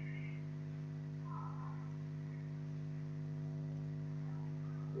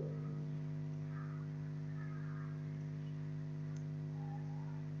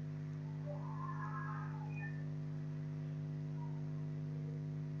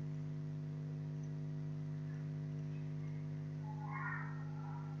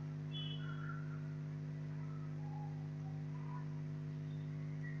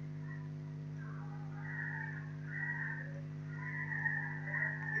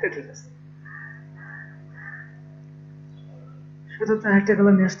 ঠিক আছে, সেটা তো একটা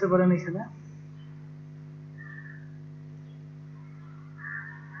কালার নিয়ে আসতে পারেন এখানে।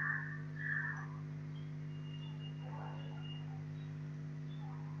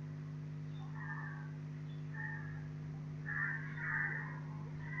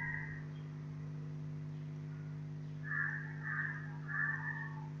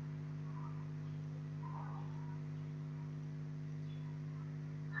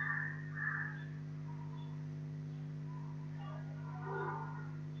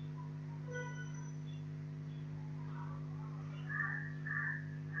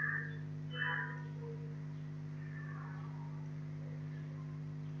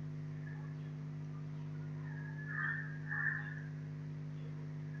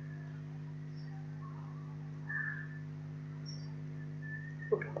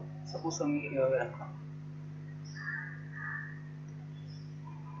 সাপোজ আমি এভাবে রাখলাম,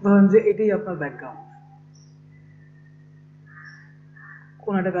 ধরেন যে এটাই আপনার ব্যাকগ্রাউন্ড,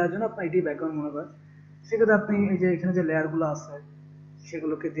 কোন একটা কাজের জন্য আপনার এটাই ব্যাকগ্রাউন্ড মনে করেন। সেক্ষেত্রে আপনি এই যে এখানে যে লেয়ার গুলো আছে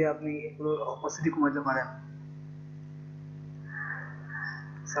সেগুলোকে দিয়ে আপনি এগুলোর অপাসিটি কমাতে পারেন।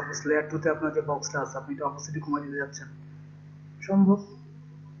 সাপোজ লেয়ার 2 তে আপনার যে বক্সটা আছে আপনি এটা অপাসিটি কমাই দিতে যাচ্ছেন, সম্ভব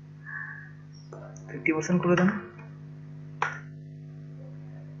 50% করে দেন।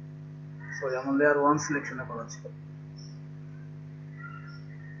 সরি, আমার লেয়ার 1 সিলেকশনে করা ছিল।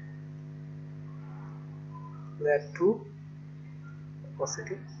 Layer 2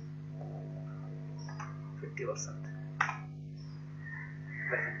 opacity 50%।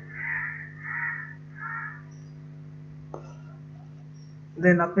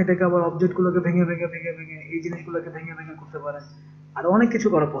 দেন আপনি এটাকে আবার অবজেক্ট গুলোকে ভেঙে ভেঙে ভেঙে ভেঙে এই জিনিসগুলোকে ভেঙে ভেঙে করতে পারেন, আর অনেক কিছু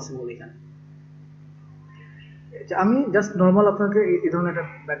করা পসিবল এখানে। আমি জাস্ট নর্মাল আপনাকে এই ধরনের একটা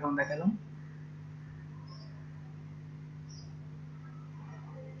ব্যাকগ্রাউন্ড দেখালাম।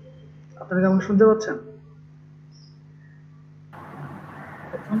 আপনারা কেমন শুনতে পাচ্ছেন?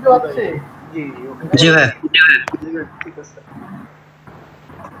 শুনতে পাচ্ছি। জি জি ওকে, জি ভাই। ঠিক আছে।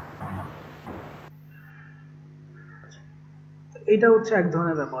 এটা হচ্ছে এক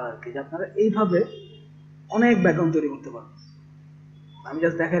ধরনের ব্যাপার আর কি, যে আপনারা এইভাবে অনেক ব্যাকগ্রাউন্ড তৈরি করতে পারেন। আমি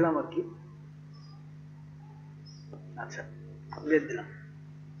জাস্ট দেখাইলাম আর কি। আচ্ছা, ডিলিট দিলাম।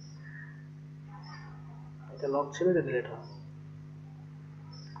 এটা লক ছিল, এটা ডিলিট হলো।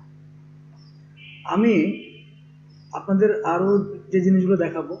 আমি আপনাদের আরো যে জিনিসগুলো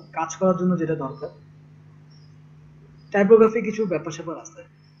দেখাবো কাজ করার জন্য যেটা দরকার, টাইপোগ্রাফি কিছু ব্যাপার স্যাপার আছে।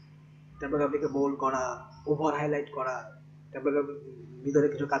 টাইপোগ্রাফিকে বোল্ড করা, ওভার হাইলাইট করা, টাইপোগ্রাফির ভিতরে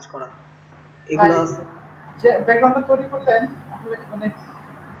কিছু কাজ করা, এগুলো ভাই, আছে। যে ব্যাকগ্রাউন্ডটা তৈরি করলেন আসলে মানে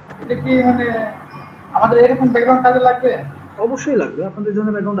এটা কি মানে আমাদের এরকম ব্যাকগ্রাউন্ড কাজে লাগবে? অবশ্যই লাগবে, আপনাদের জন্য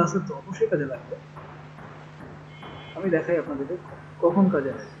ব্যাকগ্রাউন্ড আছে তো অবশ্যই কাজে লাগবে। আমি দেখাই আপনাদেরকে কখন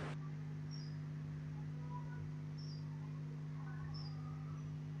কাজে লাগে।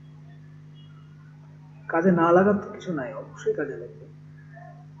 কাজে না লাগার তো কিছু নাই, অবশ্যই কাজে লাগবে।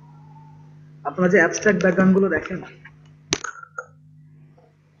 আপনারা যে অ্যাবস্ট্রাক্ট ব্যাকগ্রাউন্ড গুলো দেখেন,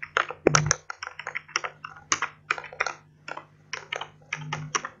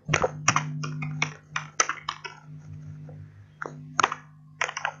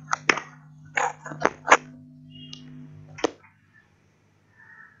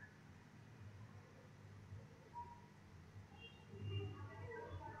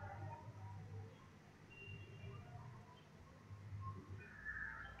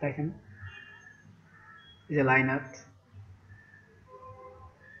 দেখেন এই যে লাইন আর্ট,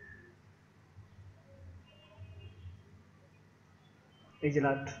 এই যে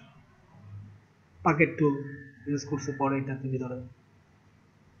লাট পাকেট টুল ইউজ করছে পরে এটাতে ভিতরে,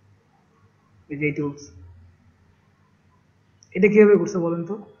 এই যে টুলস। এটা কিভাবে করছে বলেন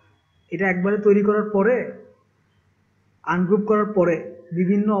তো? এটা একবারে তৈরি করার পরে আনগ্রুপ করার পরে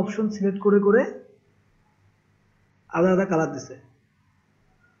বিভিন্ন অপশন সিলেক্ট করে করে আলাদা আলাদা কালার দিছে।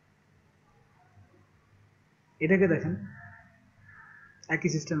 এটাকে দেখেন একই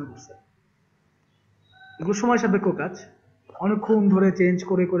সিস্টেমে করছে। এগুলো সময় সাপেক্ষ কাজ, অনেকক্ষণ ধরে চেঞ্জ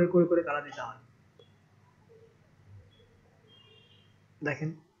করে করে করে করে কালার দিতে হয়। দেখেন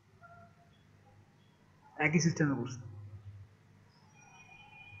একই সিস্টেমে করছে।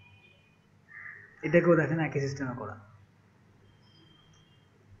 এটাকেও দেখেন একই সিস্টেমে করা।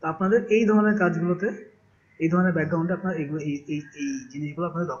 তো আপনাদের এই ধরনের কাজগুলোতে, এই ধরনের ব্যাকগ্রাউন্ডে আপনার এগুলো এই জিনিসগুলো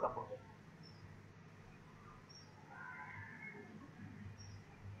আপনাদের দরকার পড়বে।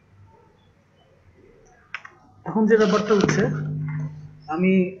 এখন যে ব্যাপারটা হচ্ছে,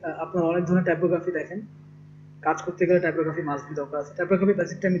 আমি আপনার অনেক ধরনের টাইপোগ্রাফি দেখেন, কাজ করতে গেলে টাইপোগ্রাফি মাস্ট বি দরকার আছে। টাইপোগ্রাফি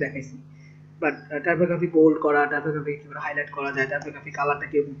বেসিকটা আমি দেখাইছি, বাট টাইপোগ্রাফি বোল্ড করা, টাইপোগ্রাফি কিভাবে হাইলাইট করা যায়, টাইপোগ্রাফি কালারটা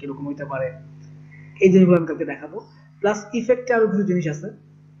কিরকম হইতে পারে, এই জিনিসগুলো আমি কালকে দেখাবো। প্লাস ইফেক্টে আরো কিছু জিনিস আছে,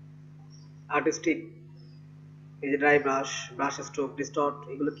 আর্টিস্টিক, এই যে dry brush, brush stroke, distort,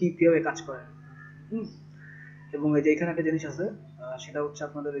 এগুলো কিভাবে কাজ করে। এবং এই যে এখানে একটা জিনিস আছে, সেটা হচ্ছে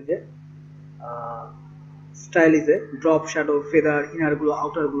আপনাদের এই যে স্টাইলিজে ড্রপ, শ্যাডো, ফেদার, ইনার গুলো,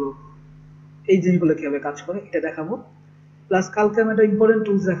 আউটার গুলো, এই জিনিসগুলো কিভাবে কাজ করে এটা দেখাবো। প্লাস কালকে আমি একটা ইম্পর্টেন্ট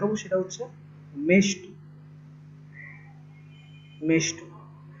টুলস দেখাবো, সেটা হচ্ছে মেশ। মেশ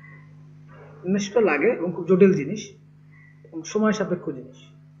মেশটা লাগে এবং খুব জটিল জিনিস এবং সময় সাপেক্ষ জিনিস।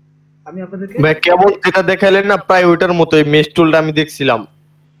 আমি আপনাদেরকে ভাই কেমন যেটা দেখাইলেন না, প্রায় ওইটার মতোই মেশ টুলটা আমি দেখছিলাম,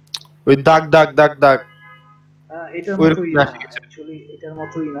 ওই দাগ দাগ দাগ দাগ এটার ওইরকম মতোই না, আসে কিছু। অ্যাকচুয়ালি এটার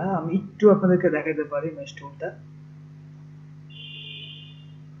মতোই না। আমি একটু আপনাদেরকে দেখাতে পারি মেশ টুলটা।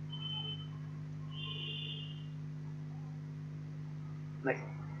 দেখেন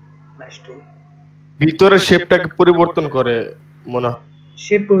মেশ টুল ভিতরের শেপটাকে পরিবর্তন করে মনে হয়।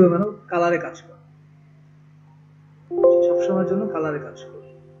 শেপ করবে মানে কালারে কাজ করে, সবসময়ের জন্য কালারে কাজ করে।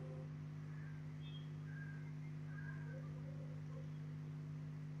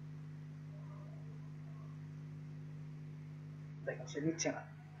 দেখেন সে নিচ্ছে না।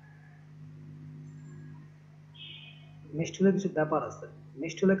 মেশ টুলের কিছু ব্যাপার আছে।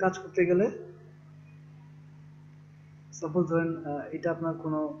 মেশ টুলে কাজ করতে গেলে সাপোজ ধরেন এটা আপনার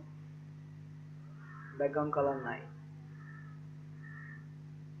কোনো ব্যাকগ্রাউন্ড কালার নাই,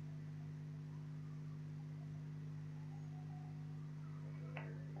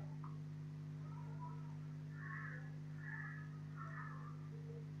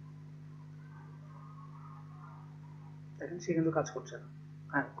 দেখেন সে কিন্তু কাজ করছে না,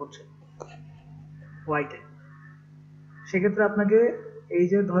 হ্যাঁ করছে হোয়াইটে। সেক্ষেত্রে আপনাকে এই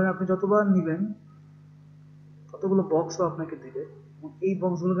যে ধরেন আপনি যতবার নিবেন ততগুলো বক্সও আপনাকে দিবে, এই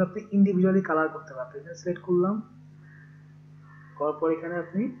বক্সগুলোকে আপনি ইন্ডিভিজুয়ালি কালার করতে পারবেন। এখানে সিলেক্ট করলাম, করার পর এখানে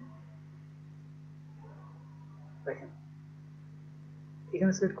আপনি দেখেন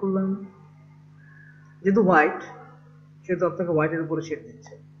এখানে সিলেক্ট করলাম, যেহেতু হোয়াইট সেহেতু আপনাকে হোয়াইটের উপরে শেড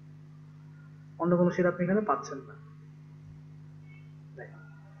দিচ্ছে, অন্য কোনো শেড আপনি এখানে পাচ্ছেন না। দেখেন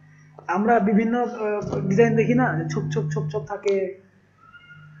আমরা বিভিন্ন ডিজাইন দেখি না, যে ছোপ ছোপ ছোপ ছোপ থাকে,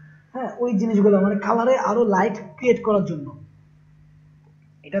 হ্যাঁ ওই জিনিসগুলো মানে কালারে আরো লাইট ক্রিয়েট করার জন্য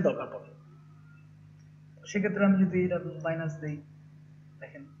এটা দরকার পড়ে। সেক্ষেত্রে আমি যদি এটা মাইনাস দিই,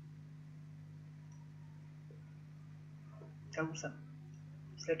 দেখেন খেয়াল করছেন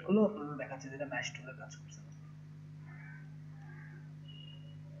সিলেক্ট করলেও আপনাদের দেখাচ্ছে যেটা ম্যাশ টুলের কাজ করছে।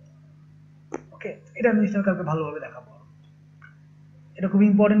 ওকে, এটা আমি জিনিসটা কাউকে ভালোভাবে দেখাবো। এটা খুব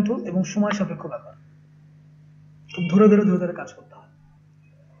ইম্পর্টেন্ট টুল এবং সময় সাপেক্ষ ব্যাপার, খুব ধরে ধরে ধরে ধরে কাজ করতে হয়।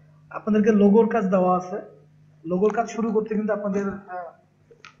 আপনাদেরকে লোগোর কাজ দেওয়া আছে, লোগোর কাজ শুরু করতে কিন্তু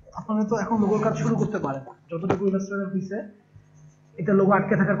আপনারা তো এখন লোগোর কাজ শুরু করতে পারেন, যতটুকু ইলাস্ট্রেটর হইছে এটা লোগো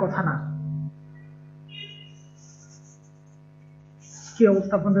আটকে থাকার কথা না। কি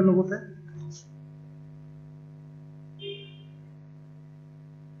অবস্থা আপনাদের লোগোতে?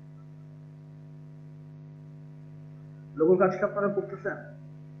 লোগোর কাজ কি আপনারা করতেছেন?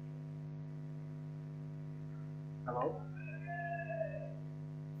 হ্যালো,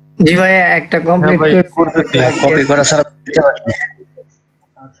 জি ভাই, একটা কমপ্লিট কপি করা ছাড়া দিতে পারি না।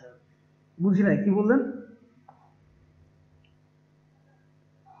 আচ্ছা বুঝি নাই, কি বললেন?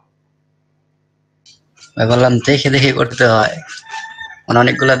 আমি বললাম দেখে দেখে করতে হয়, মানে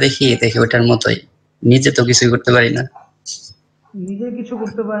অনেকগুলা দেখি দেখি ওটার মতোই, নিজে তো কিছুই করতে পারি না। নিজে কিছু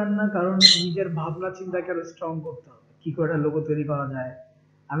করতে পারেন না কারণ নিজের ভাবনা চিন্তাকে আরো স্ট্রং করতে হবে, কি করে একটা লোগো তৈরি করা যায়।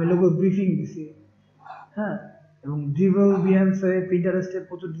 আমি লোগো ব্রিফিং দিছি, হ্যাঁ, এবং ড্রিবল বিহান্সে পিন্টারেস্টে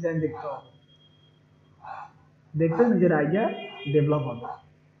প্রচুর ডিজাইন দেখতে হবে, দেখতে নিজের আইডিয়া ডেভেলপ হবে।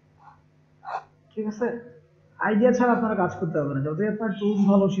 ঠিক আছে, আইডিয়া ছাড়া আপনারা কাজ করতে হবে না। যতই আপনার টুলস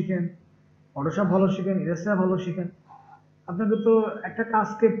ভালো শিখেন, ফটোশপ ভালো শিখেন, ইলাস্ট্রেটর ভালো শিখেন, আপনাকে তো একটা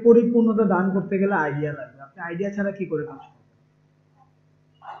কাজকে পরিপূর্ণতা দান করতে গেলে আইডিয়া লাগবে। আপনি আইডিয়া ছাড়া কি করে কাজ করবেন,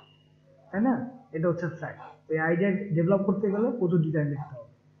 তাই না? এটা হচ্ছে ফ্যাক্ট। এই আইডিয়া ডেভেলপ করতে গেলে প্রচুর ডিজাইন দেখতে হবে।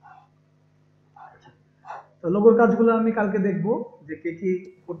 তো লোগোর কাজগুলো আমি কালকে দেখবো যে কে কি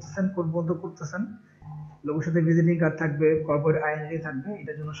করতেছেন, কোন পর্যন্ত করতেছেন। লোগোর সাথে ভিজিটিং কার্ড থাকবে, কর্পোরেট আইডেন্টি থাকবে,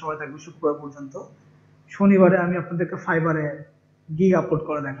 এটার জন্য সময় থাকবে শুক্রবার পর্যন্ত। শনিবারে আমি আপনাদেরকে ফাইবারে গিগ আপলোড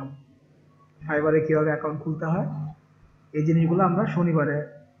করে দেখাবো, ফাইবারে কিভাবে অ্যাকাউন্ট খুলতে হয়, এই জিনিসগুলো আমরা শনিবারে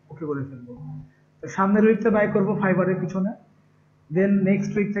ওকে করে ফেলবো। তো সামনের উইকটা বাই করবো ফাইবারের পিছনে, দেন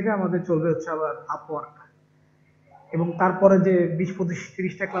নেক্সট উইক থেকে আমাদের চলবে হচ্ছে আবার আপওয়ার্ক, এবং তারপরে যে 20, 25,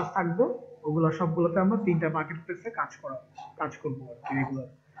 30টা ক্লাস থাকবে ওগুলো সবগুলোতে আমরা 3টা মার্কেট প্লেসে কাজ করবো আর কি রেগুলার।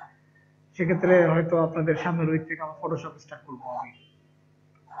 সেক্ষেত্রে হয়তো আপনাদের সামনের উইক থেকে আমরা ফটোশপ স্টার্ট করবো। আমি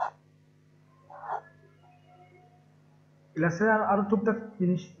ক্লাসে আরো টুকটাক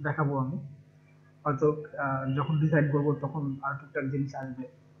জিনিস দেখাবো। আমি হয়তো যখন ডিজাইন করবো তখন আর টুকটাক জিনিস আসবে,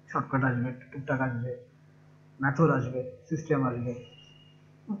 শর্টকাট আসবে, টুকটাক আসবে, মেথড আসবে, সিস্টেম আসবে।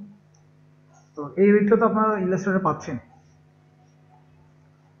 তো এই উইকটা তো আপনারা ইলাস্ট্রেটর পাচ্ছেন,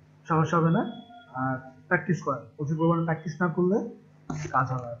 সমস্যা হবে না। আর প্র্যাকটিস করেন, প্রচুর পরিমাণে প্র্যাকটিস না করলে কাজ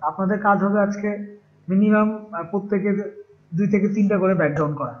হবে না। আপনাদের কাজ হবে আজকে মিনিমাম প্রত্যেকের 2 থেকে 3টা করে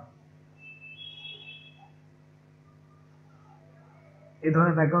ব্যাকগ্রাউন্ড করা, এই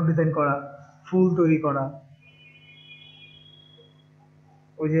ধরনের ব্যাকগ্রাউন্ড ডিজাইন করা, ফুল তৈরি করা,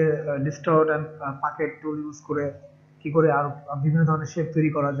 ওই যে distort and packet tool use করে কি করে আর বিভিন্ন ধরনের শেপ তৈরি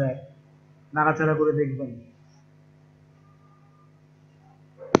করা যায়, নাড়াচাড়া করে দেখবেন।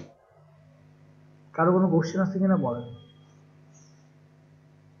 কারো কোনো কোশ্চেন আছে কিনা বলেন।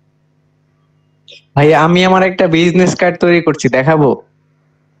 ভাই আমি আমার একটা বিজনেস কার্ড তৈরি করছি, দেখাবো?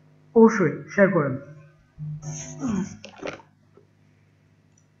 অবশ্যই শেয়ার করেন।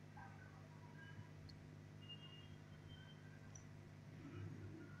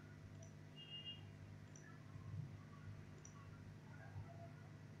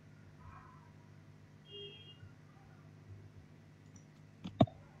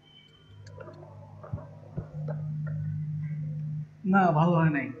 না ভালো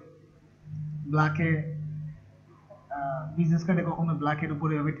হয় নাই, ব্ল্যাকে বিজনেস কার্ডে কখনো ব্ল্যাকের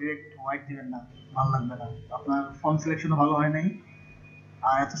উপরে এভাবে ডিরেক্ট হোয়াইট দিবেন না, ভালো লাগবে না। আপনার ফন্ট সিলেকশনও ভালো হয় নাই,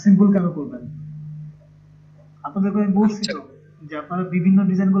 আর এত সিম্পল কেন করবেন? আপনাদেরকে আমি বলছি তো যে আপনারা বিভিন্ন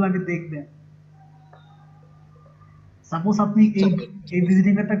ডিজাইনগুলো আগে দেখবেন। সাপোজ আপনি এই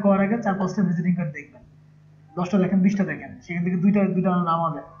ভিজিটিং কার্ডটা করার আগে 4-5টা ভিজিটিং কার্ড দেখবেন, 10টা দেখেন 20টা দেখেন, সেখান থেকে দুইটা দুইটা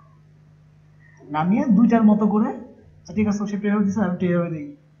নামাবেন, নামিয়ে দুইটার মতো করে আচ্ছা ঠিক আছে সে পেয়ে দিচ্ছে আমি টেয়ে দিই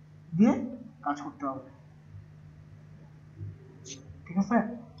দিয়ে কাজ করতে হবে, ঠিক আছে?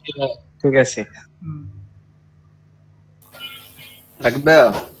 ঠিক আছে। হুম, লাগবে।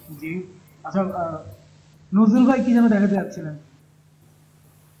 জি। আচ্ছা নজরুল ভাই কি যেন দেখাতে যাচ্ছিলেন?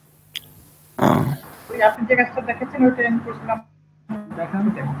 ওই আপনি যে কাজটা দেখেছেন ওইটা আমি করছিলাম। দেখান।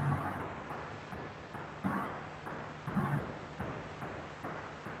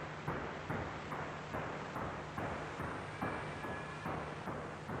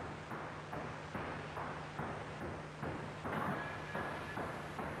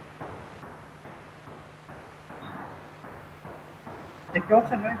 দেখতে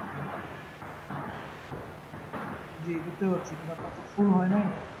পাচ্ছেন ভাই? জি দেখতে পাচ্ছি, কিন্তু আপনার তো ফুল হয় নাই।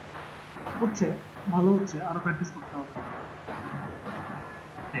 হচ্ছে, ভালো হচ্ছে, আরো প্র্যাকটিস করতে হবে।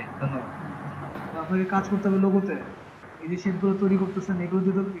 ধন্যবাদ। তো আপনাকে কাজ করতে হবে লোগোতে। এই যে শেপগুলো তৈরি করতেছেন এগুলো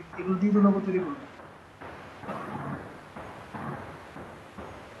দিয়ে তো লোগো তৈরি করবেন।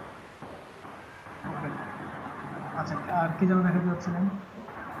 Okay. আচ্ছা আর কি যেন দেখাতে যাচ্ছিলেন?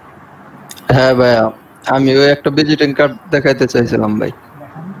 হ্যাঁ ভাইয়া, আমি ওই একটা ভিজিটিং কার্ড দেখাইতে চাইছিলাম ভাই।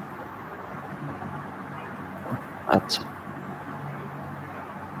 দেখান। আচ্ছা।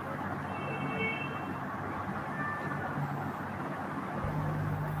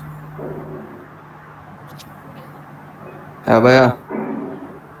 হ্যাঁ ভাইয়া।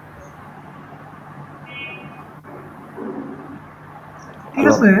 ঠিক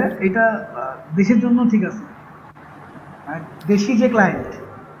আছে, এটা দেশের জন্য ঠিক আছে, আর দেশি যে ক্লায়েন্ট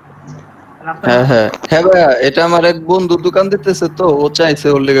হ্যাঁ হ্যাঁ হ্যাঁ ভাইয়া, এটা আমার এক বন্ধু দোকান দিতেছে, তো ও চাইছে,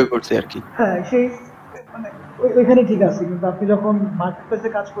 ওর লেগে করছি আর কি। হ্যাঁ সেই মানে ওইখানে ঠিক আছে, কিন্তু আপনি যখন মার্কেট প্লেসে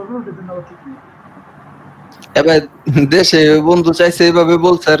কাজ করবেন ওটার জন্য আবার ঠিক নেই। এবার দেশে ওই বন্ধু চাইছে এইভাবে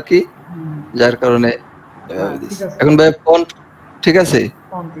বলছে আর কি, যার কারণে এভাবে ঠিক দিছি। আছে, এখন ভাই ফন্ট ঠিক আছে?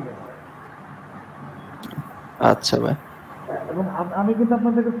 ঠিক আছে। আচ্ছা ভাই। এবং আমি কিন্তু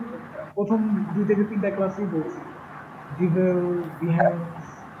আপনাদেরকে প্রথম 2 থেকে 3টা ক্লাসই বলছি, ডিভেল, বিহেন্স,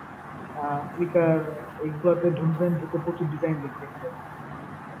 ফ্লিকার, এইগুলোতে ঢুকবেন, ঢুকে প্রচুর ডিজাইন দেখবেন,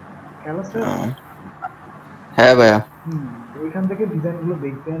 খেয়াল আছে? হ্যাঁ ভাইয়া। তো ওইখান থেকে ডিজাইন গুলো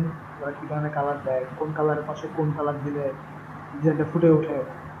দেখবেন, ওরা কি ধরনের কালার দেয়, কোন কালারের পাশে কোন কালার দিলে ডিজাইনটা ফুটে ওঠে,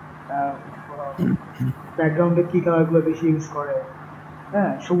 ব্যাকগ্রাউন্ডে কি কালার গুলো বেশি ইউজ করে,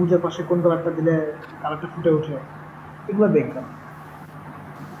 হ্যাঁ সবুজের পাশে কোন কালারটা দিলে কালারটা ফুটে ওঠে, এগুলো দেখবেন।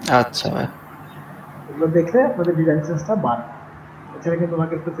 আচ্ছা ভাই। এগুলো দেখলে আপনাদের ডিজাইন সেন্সটা বাড়বে, এছাড়া কিন্তু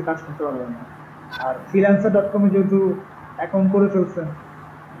মার্কেট প্লেসে কাজ করতে পারবেন না। আর freelancer.com এ যেহেতু অ্যাকাউন্ট করে ফেলছেন,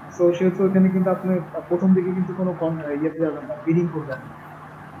 তো সেহেতু ওখানে কিন্তু আপনি প্রথম দিকে কিন্তু কোনো ইয়েতে যাবেন না, বিডিং করবেন না।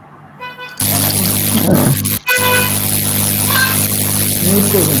 নিউজ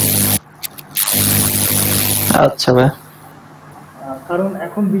করবেন না। আচ্ছা ভাই। কারণ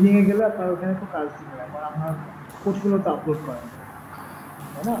এখন বিডিং এ গেলে আপনার ওখানে তো কাজ দিবে না, কারণ আপনার পোস্টগুলো তো আপলোড করেন,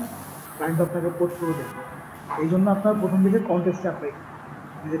 তাই না? ক্লায়েন্ট আপনাকে পোস্টগুলো দেখবে, এই জন্য আপনার প্রথম দিকে কন্টেস্টে অ্যাপ্লাই করবেন।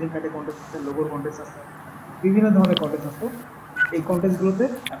 ভিজিটিং কার্ডে কন্টেস্ট আছে, লোগোর কন্টেস্ট আছে, বিভিন্ন ধরনের কন্টেস্ট আছে, এই কন্টেস্টগুলোতে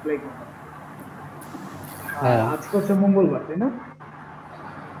অ্যাপ্লাই করবেন। হ্যাঁ। আজকে হচ্ছে মঙ্গলবার, তাই না?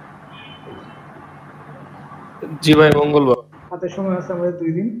 জি ভাই, মঙ্গলবার। হাতে সময় আছে আমাদের 2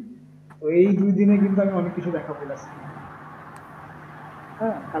 দিন, তো এই 2 দিনে কিন্তু আমি অনেক কিছু দেখাবো ক্লাসে।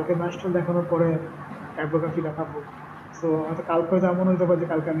 হ্যাঁ, কালকে মাস্টার দেখানোর পরে টাইপোগ্রাফি দেখাবো। সো হয়তো কালকে হয়তো এমন হতে পারে যে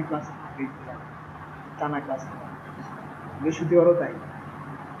কালকে আমি ক্লাসে দিলাম, টানা ক্লাস, বৃহস্পতিবারও তাই।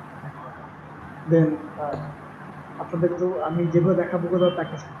 দেন আপনাদের তো আমি যেগুলো দেখাবো ওগুলো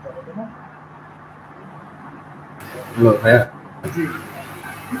প্র্যাকটিস করতে হবে, তাই না? হ্যালো ভাইয়া। জি।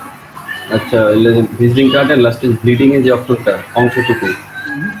 আচ্ছা, ভিজিটিং কার্ডের লাস্টে ব্লিডিং এর যে অক্ষরটা অংশটুকু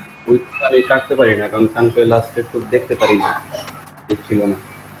ওইটা আমি কাটতে পারি না, কারণ কানকে লাস্টে একটু দেখতে পারি না, দেখছিল না,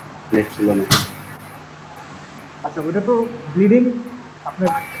 দেখছিল না। আচ্ছা ওইটা তো ব্লিডিং, আপনার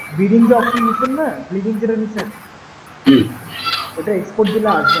ব্লিডিং যে অপশন নিচ্ছেন না, ব্লিডিং যেটা নিচ্ছেন ওটা এক্সপোর্ট দিলে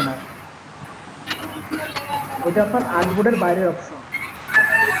আসবে না, ওইটা আপনার আর্টবোর্ডের বাইরের অপশন,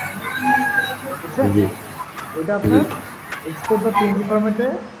 বুঝছেন? জি ওইটা আপনার এক্সপোর্ট বা পিএনজি ফরম্যাটে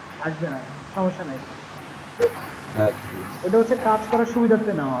আসবে না, সমস্যা নাই। ওটা হচ্ছে কাজ করার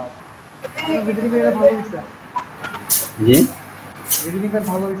সুবিধার্থে নেওয়া হয়। আপনার ভিজিটিং কার্ড ভালো হয়েছে? জি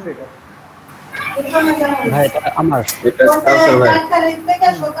ভাই এটা আমার এটা আছে ভাই।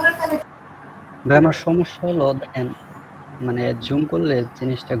 ভাই আমার সমস্যা হলো দেখেন, মানে জুম করলে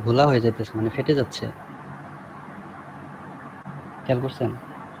জিনিসটা ঘোলা হয়ে যাইতেছে, মানে ফেটে যাচ্ছে, খেয়াল করছেন?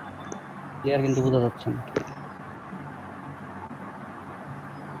 ক্লিয়ার কিন্তু বোঝা যাচ্ছে না।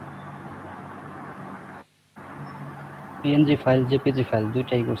 পিএনজি ফাইল, জেপিজি ফাইল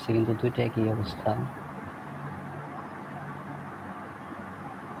দুইটাই করছি, কিন্তু দুইটাই একই অবস্থা।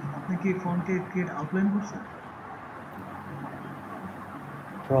 আপনি কি ফন্টে ক্রিয়েট আউটলাইন করছেন?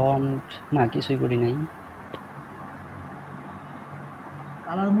 ফ্রন্ট না, কিছুই করি নাই।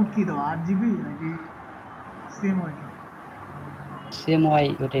 কালার মোড কি দাও, 8 GB নাকি সেম ওয়াই? সেম ওয়াই,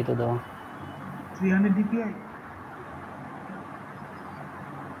 ওটাই তো দেওয়া। 300 DPI?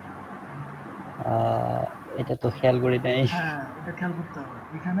 এটা তো খেয়াল করি নাই। হ্যাঁ, এটা খেয়াল করতে হবে।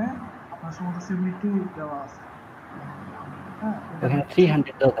 এখানে আপনার সম্ভবত 72 দেওয়া আছে। হ্যাঁ, এটা ওখানে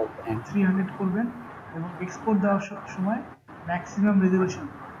 300 দেওয়া থাকবে, হ্যাঁ। 300 করবেন এবং এক্সপোর্ট দেওয়ার সময় ম্যাক্সিমাম রেজলিউশন,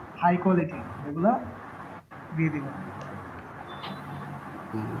 হাই কোয়ালিটি এগুলা দিয়ে দিবেন।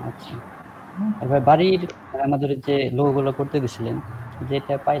 আচ্ছা। আর ভাই বাড়ির আমাদের যে লোগো গুলো করতে দিছিলেন,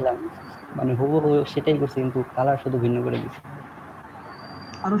 যেটা পাইলাম মানে হুবহু সেটাই করছি, কিন্তু কালার শুধু ভিন্ন করে দিছি।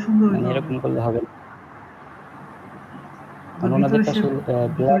 আরো সুন্দর মানে হইতে হবে। এরকম করলে হবে না। আপনার কারণ ভিতরে ওনাদেরটা শেপ, ভিতরে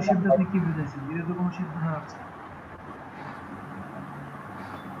ব্ল্যাক শেপ আর আপনি কি বুঝাইছেন? এটা তো কোনো শেপ বোঝা যাচ্ছে না।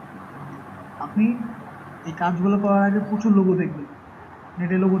 আপনি এই কাজগুলো করার আগে প্রচুর লোগো দেখবেন,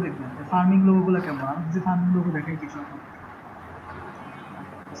 নেটে লোগো দেখবেন যে ফার্মিং লোগোগুলো কেমন। আমি যদি ফার্মিং লোগো দেখাই কিছু আপনাকে,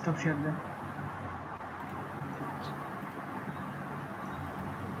 স্টপ শেয়ার দেন।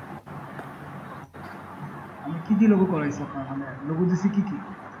 আমি কি কি লোগো করাইছি আপনার, মানে লোগো দিছি কি কি?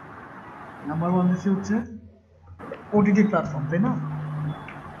 নাম্বার 1 দিছি হচ্ছে ওটিটি প্ল্যাটফর্ম, তাই না?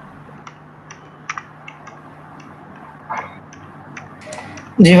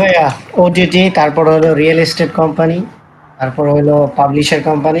 জি ভাইয়া, ওটিটি, তারপর হলো রিয়েল এস্টেট কোম্পানি, তারপর হলো পাবলিশার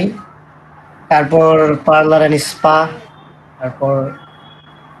কোম্পানি, তারপর পার্লার এন্ড স্পা, তারপর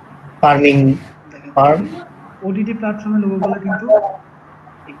ফার্মিং দেখেন, ফার্ম। ওটিটি প্ল্যাটফর্মের লোগোগুলো কিন্তু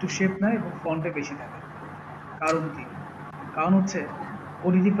একটু শেপ নেয় এবং ফন্টে বেশি থাকে। কারণ কি? কারণ হচ্ছে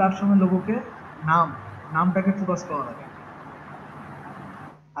ওটিটি প্ল্যাটফর্মের লোগোকে নামটাকে ফোকাস করা লাগে।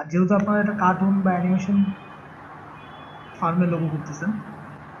 আর যেহেতু আপনারা একটা কার্টুন বা অ্যানিমেশন ফার্মের লোগো করতেছেন,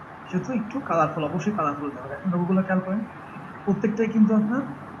 সেহেতু একটু কালারফুল, অবশ্যই কালারফুল হতে হবে। এখন লোগোগুলো খেয়াল করেন, প্রত্যেকটাই কিন্তু আপনার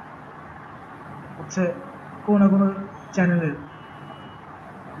হচ্ছে কোনো না কোনো চ্যানেলের,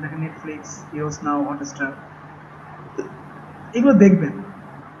 দেখেন নেটফ্লিক্স, ইওস নাও, হটস্টার, এগুলো দেখবেন,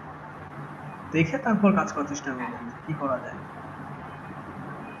 দেখে তারপর কাজ করার চেষ্টা করবেন কি করা যায়।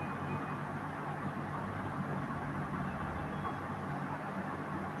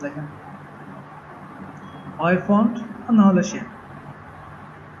 দেখেন, হয় ফন্ট আর না হলে শেপ।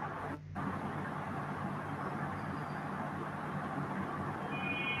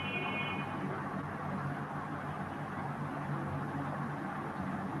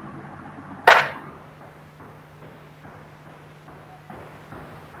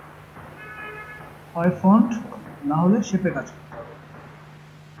 হয় ফন্ট না হলে শেপে কাজ করতে হবে।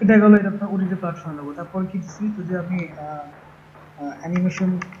 এটা গেল, এটা আপনার ওটিটি প্ল্যাটফর্ম দেবো। তারপর কি দিচ্ছি, যদি আমি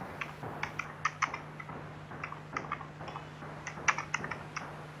অ্যানিমেশন,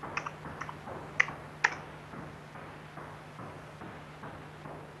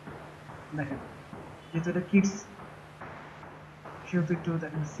 দেখেন যেহেতু এটা কিডস, সেহেতু একটু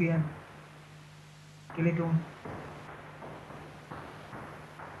দেখেন সিএন, টেলিটুন,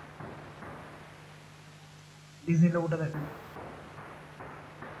 ডিজনি লোগোটা দেখেন,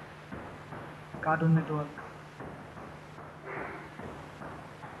 cartoon network,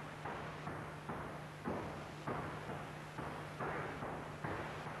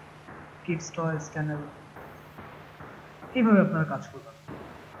 kids toys channel, এইভাবে আপনারা কাজ করবেন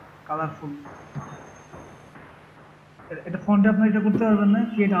কালারফুল। এটা ফন্টে আপনার এটা করতে পারবেন না,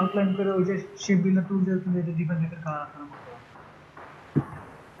 ক্রিয়েট আউটলাইন করে ওই যে শেপ বিল্ডার টুল দিয়ে কিন্তু এটা ডিফারেন্ট ডিফারেন্ট কালার আপনারা করতে পারবেন।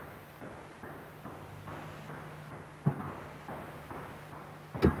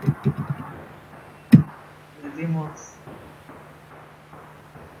 রিমোটস,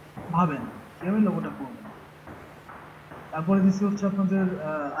 ভাবেন কিভাবে লোগোটা করবেন। তারপরে দিচ্ছি হচ্ছে আপনাদের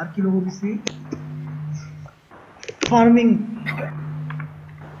আর কি লোগো দিচ্ছি, ফার্মিং।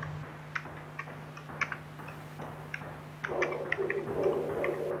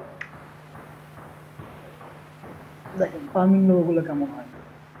 দেখেন ফার্মিং লোগোগুলো কেমন হয়,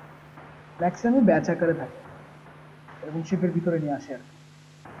 ম্যাক্সিমামই ব্যাচ আকারে থাকে এবং শেপের ভিতরে নিয়ে আসে আর কি।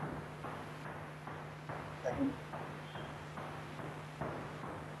 দেখেন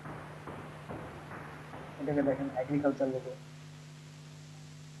এটাকে দেখেন এগ্রিকালচার লোগো,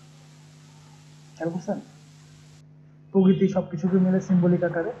 খেয়াল করছেন? প্রকৃতি সবকিছুকে মিলে সিম্বলিক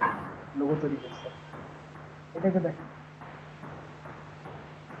আকারে লোগো তৈরি করছে। এটাকে দেখেন,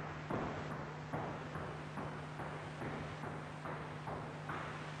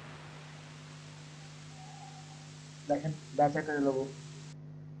 দেখেন ব্যাচ আকারে লোগো।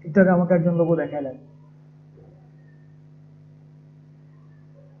 ঠিকঠাক আমাকে একজন লোগো দেখালেন,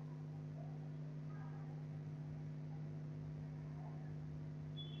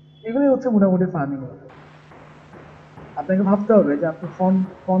 এগুলোই হচ্ছে মোটামুটি ফার্মিং। আপনাকে ভাবতে হবে যে আপনি ফন্ট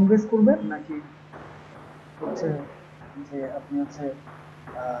ফন্ট বেস করবেন নাকি হচ্ছে যে আপনি হচ্ছে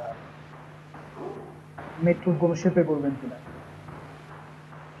মেট্রোর কোনো শেপে করবেন কিনা।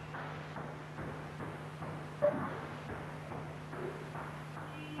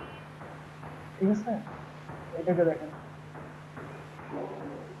 ঠিক আছে, এটাকে দেখেন,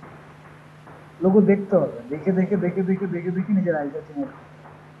 লোগো দেখতে হবে, দেখে দেখে দেখে দেখে দেখে দেখে নিজের আইডিয়া চিনে রাখুন।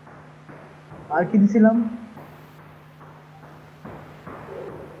 আর কি দিছিলাম?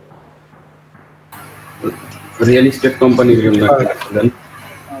 রিয়েল এস্টেট কোম্পানির জন্য একটা রাখছিলেন।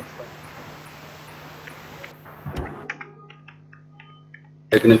 আচ্ছা,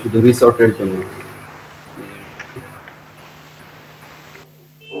 এখানে শুধু রিসর্টের জন্য।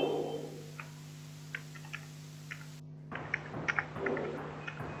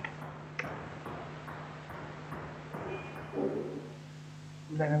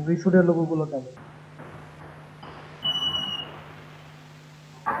 দেখেন রিসোর্টের লোগো গুলো কেমন।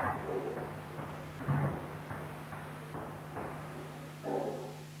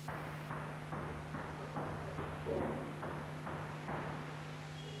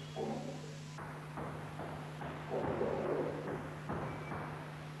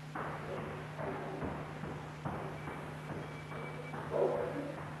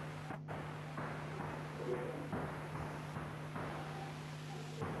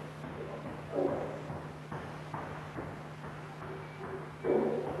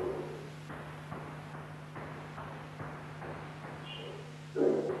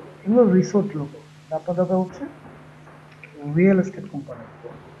 এগুলো রিসোর্ট লোগো, আপনার দরকার হচ্ছে রিয়েল এস্টেট কোম্পানি।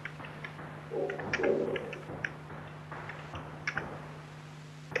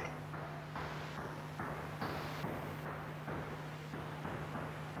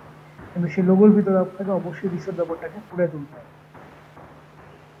 কিন্তু সেই লোগোর ভিতরে আপনাকে অবশ্যই রিসোর্ট ব্যাপারটাকে ফুটে তুলতে হবে।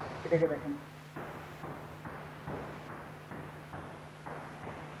 এটাকে দেখেন,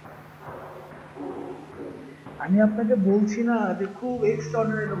 আমি আপনাকে বলছি না যে খুব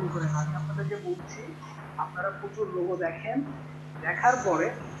এক্সট্রাঅর্ডিনারি লোগো করে না, আমি আপনাদেরকে বলছি আপনারা প্রচুর লোগো দেখেন, দেখার পরে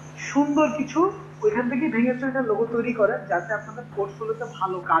সুন্দর কিছু ওইখান থেকে ভেঙে চুরে লোগো তৈরি করেন যাতে আপনাদের পোর্টফোলিওতে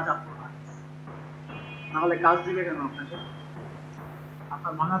ভালো কাজ আপনার হয়। নাহলে কাজ দিবে কেন আপনাকে?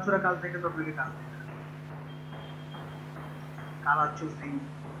 আপনার ভাঙাচোরা কাজ দেখে তো আপনাকে কাজ দিবে। কালার চুজিং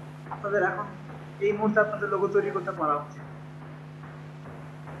আপনাদের এখন এই মুহূর্তে আপনাদের লোগো তৈরি করতে পারা উচিত।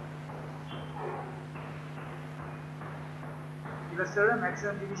 ইলাস্ট্রেটরে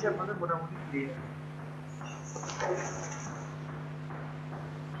ম্যাক্সিমাম জিনিসই আপনাদের মোটামুটি ক্লিয়ার।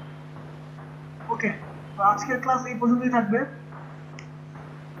 ওকে, তো আজকের ক্লাস এই পর্যন্তই থাকবে।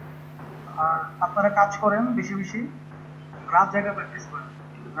 আর আপনারা কাজ করেন বেশি বেশি, রাত জায়গা প্র্যাকটিস করেন,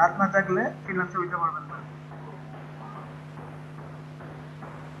 রাত না জাগলে ফ্রিল্যান্সে হইতে পারবেন না।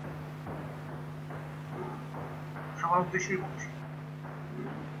 সবার উদ্দেশ্যেই বলছি।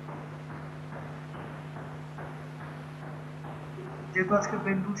 যেহেতু আজকে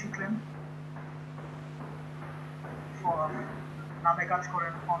ব্রেন টুল শিখলেন, নামে কাজ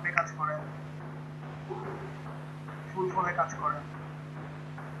করেন, ফর্মে কাজ করেন, ফুল ফর্মে কাজ করেন,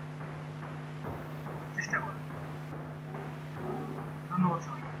 চেষ্টা করেন। ধন্যবাদ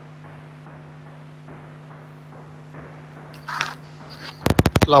সবাইকে।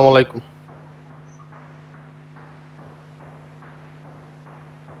 আসসালামু আলাইকুম।